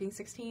where we're working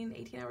 16,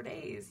 18-hour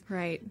days.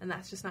 Right. And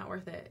that's just not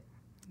worth it.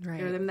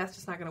 Right. Or, I mean, that's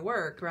just not going to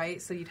work, right?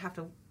 So you'd have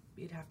to,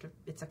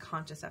 it's a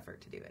conscious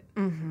effort to do it.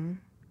 Mm-hmm.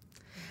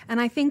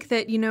 And I think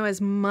that, you know, as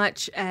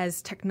much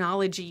as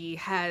technology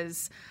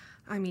has,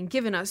 I mean,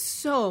 given us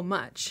so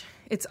much,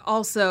 it's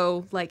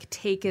also like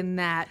taken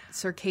that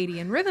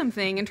circadian rhythm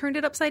thing and turned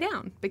it upside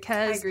down,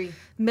 because I agree.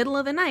 Middle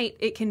of the night,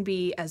 it can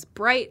be as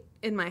bright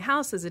in my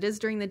house as it is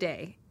during the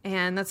day.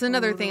 And that's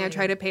another thing I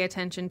try to pay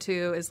attention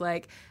to, is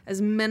like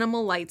as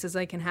minimal lights as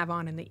I can have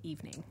on in the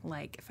evening.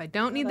 Like if I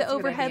don't need the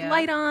overhead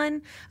light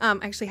on, I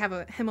actually have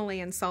a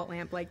Himalayan salt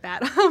lamp like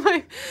that on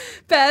my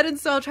bed. And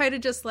so I'll try to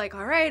just like,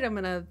 all right, I'm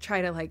going to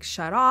try to like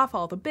shut off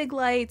all the big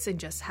lights and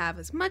just have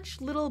as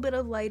much little bit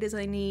of light as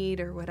I need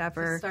or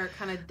whatever. To start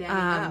kind of dimming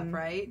up,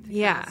 right? To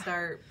yeah. kind of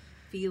start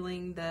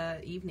feeling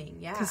the evening.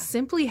 Yeah. Because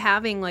simply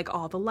having like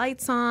all the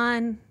lights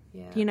on,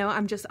 you know,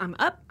 I'm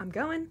up, I'm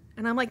going,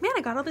 and I'm like, man,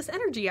 I got all this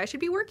energy. I should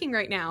be working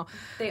right now.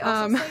 They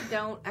also say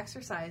don't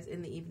exercise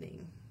in the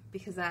evening,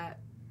 because that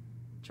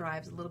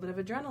drives a little bit of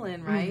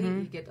adrenaline, right?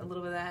 You get a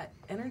little bit of that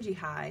energy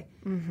high.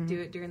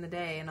 Do it during the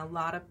day. And a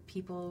lot of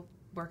people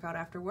work out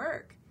after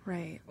work.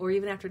 Right. Or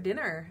even after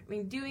dinner. I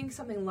mean, doing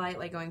something light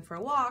like going for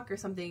a walk or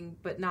something,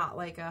 but not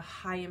like a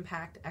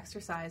high-impact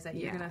exercise that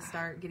you're going to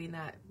start getting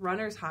that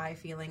runner's high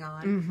feeling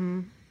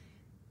on.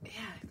 Yeah,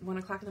 1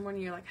 o'clock in the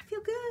morning, you're like, I feel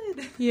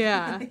good.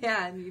 Yeah.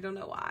 Yeah, and you don't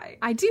know why.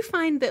 I do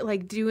find that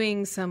like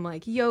doing some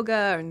like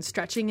yoga and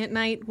stretching at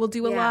night will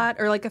do a lot.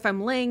 Or like if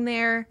I'm laying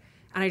there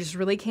and I just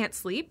really can't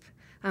sleep,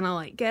 and I'll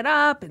like get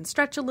up and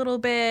stretch a little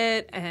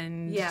bit.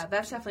 And yeah,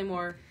 that's definitely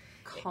more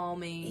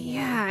calming.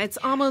 Yeah, it's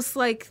almost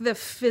like the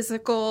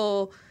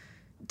physical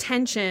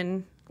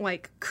tension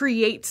like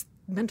creates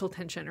mental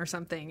tension or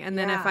something. And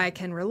then if I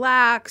can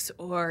relax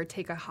or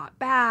take a hot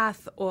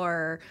bath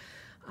or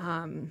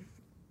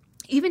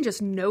even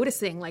just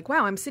noticing like,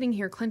 wow, I'm sitting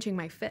here clenching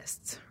my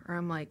fists, or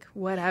I'm like,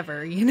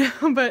 whatever, you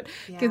know, but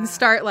can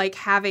start like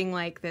having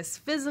like this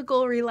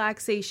physical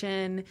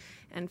relaxation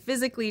and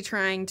physically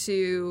trying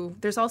to,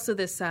 there's also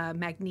this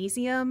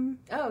magnesium.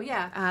 Oh,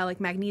 yeah. Like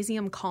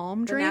magnesium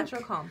calm The drink.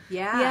 natural calm.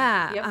 Yeah.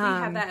 Yeah. Yep, we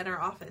have that in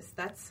our office.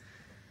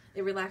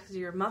 It relaxes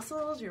your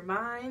muscles, your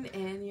mind,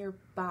 and your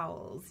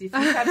bowels. If you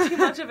have too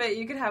much of it,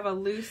 you could have a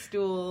loose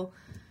stool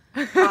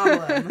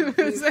problem.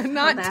 So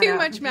not too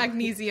much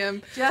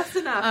magnesium. Just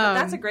enough. But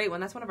that's a great one.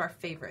 That's one of our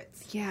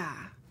favorites. Yeah,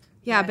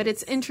 but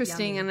it's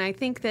interesting. Yummy. And I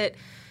think that,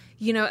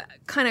 you know,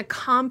 kind of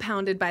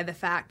compounded by the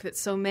fact that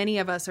so many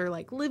of us are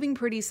like living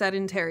pretty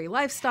sedentary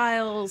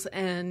lifestyles.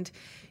 And,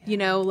 you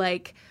know,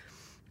 like,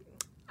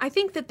 I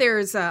think that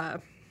there's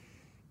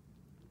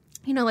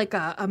you know, like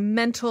a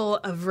mental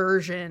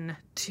aversion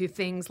to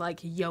things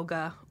like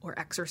yoga or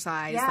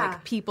exercise.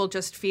 Like people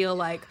just feel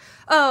like,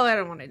 oh, I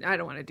don't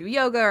want to do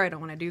yoga, or I don't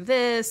want to do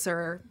this,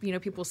 or, you know,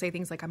 people say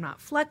things like, I'm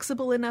not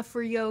flexible enough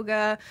for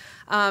yoga.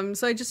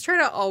 So I just try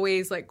to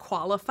always like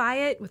qualify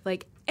it with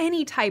like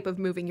any type of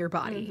moving your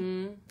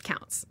body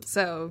counts.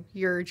 So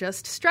you're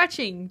just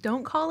stretching.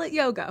 Don't call it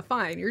yoga.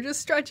 Fine. You're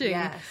just stretching.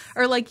 Yes.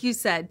 Or like you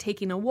said,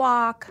 taking a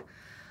walk.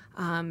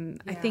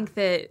 I think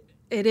that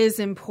it is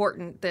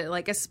important that,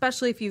 like,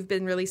 especially if you've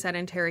been really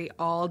sedentary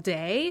all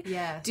day,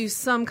 do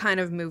some kind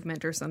of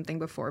movement or something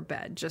before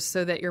bed, just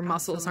so that your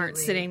muscles aren't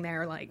sitting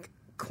there, like,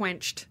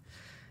 quenched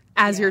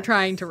as you're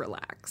trying to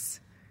relax.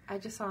 I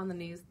just saw on the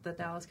news the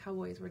Dallas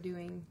Cowboys were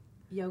doing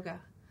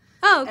yoga.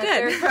 Oh, at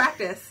good. their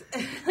practice.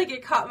 Like,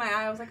 it caught my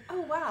eye. I was like,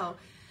 oh, wow.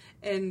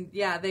 And,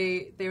 yeah,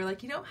 they were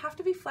like, you don't have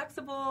to be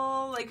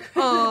flexible. Like,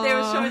 they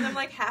were showing them,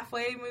 like,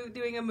 halfway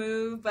doing a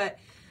move, but...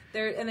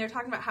 They're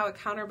talking about how it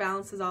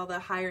counterbalances all the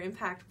higher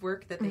impact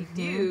work that they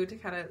do to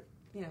kind of,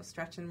 you know,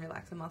 stretch and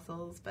relax the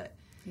muscles. But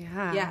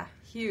yeah,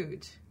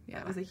 huge.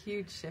 Yeah, it was a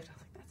huge shift. I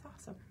was like, that's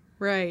awesome.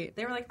 Right.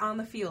 They were like on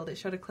the field. It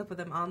showed a clip of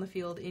them on the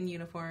field in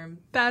uniform.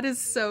 That is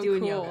so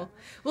doing cool. Yoga.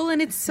 Well,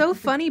 and it's so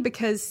funny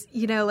because,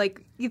 you know, like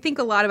you think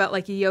a lot about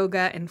like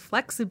yoga and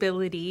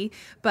flexibility,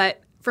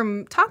 but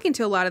from talking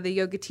to a lot of the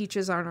yoga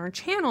teachers on our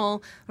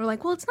channel, they're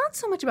like, well, it's not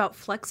so much about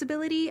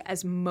flexibility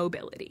as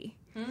mobility.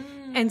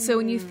 And so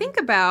when you think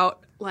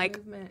about like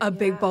movement, a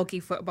big yeah. bulky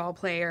football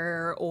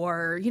player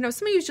or, you know,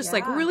 somebody who's just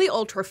like Yeah. really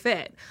ultra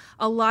fit.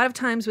 A lot of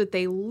times what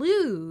they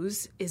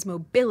lose is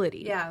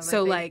mobility. Yeah,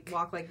 so they like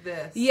walk like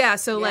this. yeah,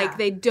 so Yeah. like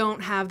they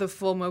don't have the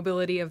full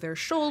mobility of their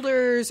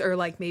shoulders or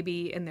like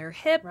maybe in their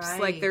hips.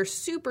 Right. Like they're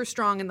super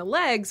strong in the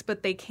legs,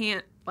 but they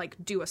can't like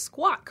do a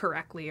squat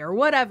correctly or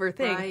whatever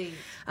thing.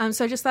 Right.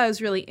 So I just thought it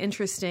was really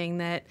interesting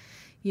that,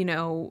 you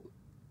know,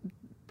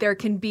 there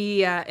can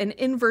be an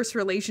inverse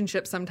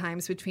relationship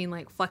sometimes between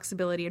like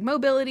flexibility and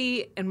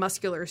mobility and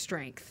muscular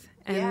strength.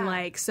 And Yeah.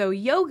 like, so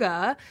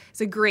yoga is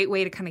a great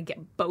way to kind of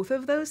get both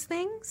of those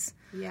things.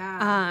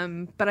 Yeah.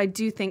 But I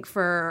do think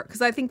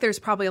because I think there's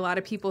probably a lot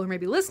of people who may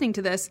be listening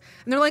to this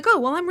and they're like, oh,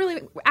 well, I'm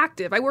really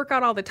active. I work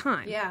out all the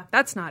time. Yeah.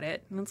 That's not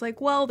it. And it's like,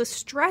 well, the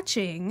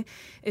stretching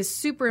is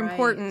super Right.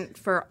 important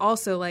for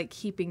also like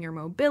keeping your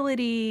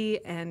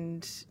mobility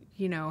and,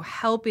 you know,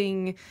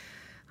 helping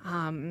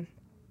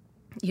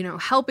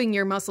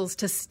your muscles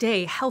to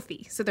stay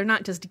healthy. So they're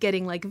not just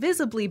getting like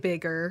visibly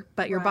bigger,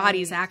 but your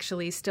body's Right.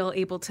 actually still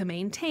able to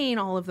maintain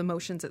all of the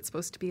motions it's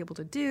supposed to be able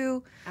to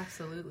do.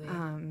 Absolutely.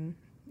 And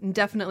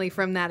definitely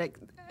from that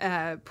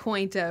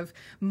point of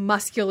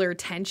muscular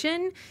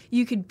tension,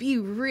 you could be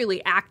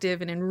really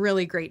active and in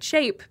really great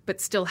shape, but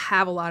still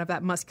have a lot of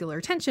that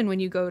muscular tension when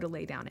you go to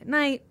lay down at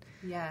night.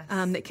 yes.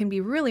 That can be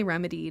really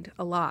remedied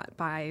a lot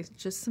by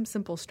just some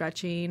simple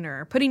stretching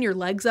or putting your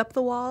legs up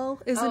the wall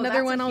is another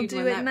that's one a I'll huge do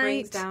one. at That night.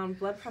 brings down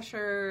blood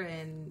pressure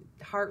and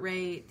heart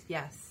rate.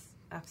 Yes,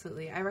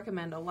 absolutely. I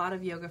recommend a lot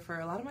of yoga for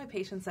a lot of my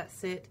patients that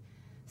sit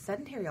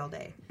sedentary all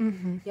day.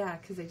 Mm-hmm. Yeah,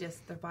 because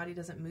their body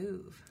doesn't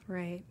move.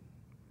 Right.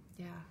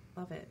 Yeah,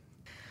 love it.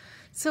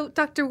 So,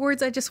 Dr.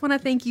 Wards, I just want to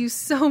thank you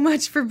so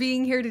much for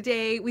being here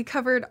today. We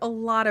covered a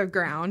lot of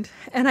ground,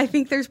 and I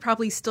think there's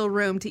probably still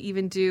room to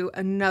even do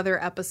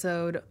another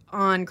episode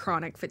on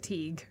chronic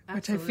fatigue,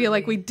 which I feel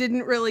like we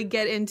didn't really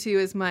get into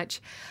as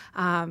much.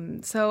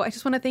 So I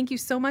just want to thank you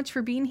so much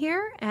for being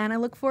here, and I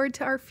look forward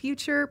to our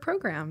future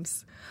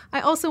programs.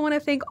 I also want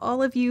to thank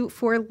all of you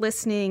for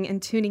listening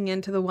and tuning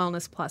into the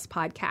Wellness Plus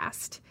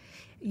podcast.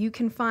 You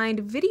can find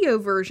video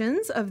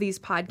versions of these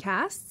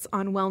podcasts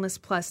on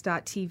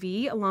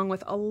wellnessplus.tv, along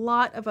with a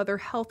lot of other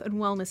health and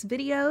wellness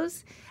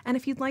videos. And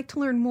if you'd like to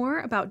learn more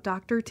about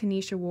Dr.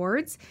 Tanisha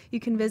Wards, you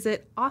can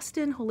visit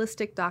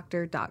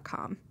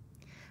austinholisticdoctor.com.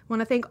 I want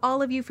to thank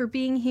all of you for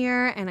being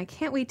here, and I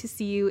can't wait to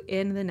see you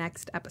in the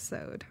next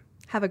episode.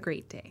 Have a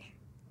great day.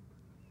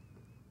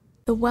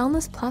 The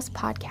Wellness Plus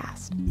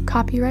podcast.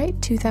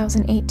 Copyright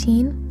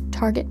 2018.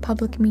 Target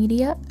Public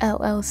Media,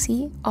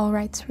 LLC. All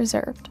rights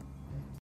reserved.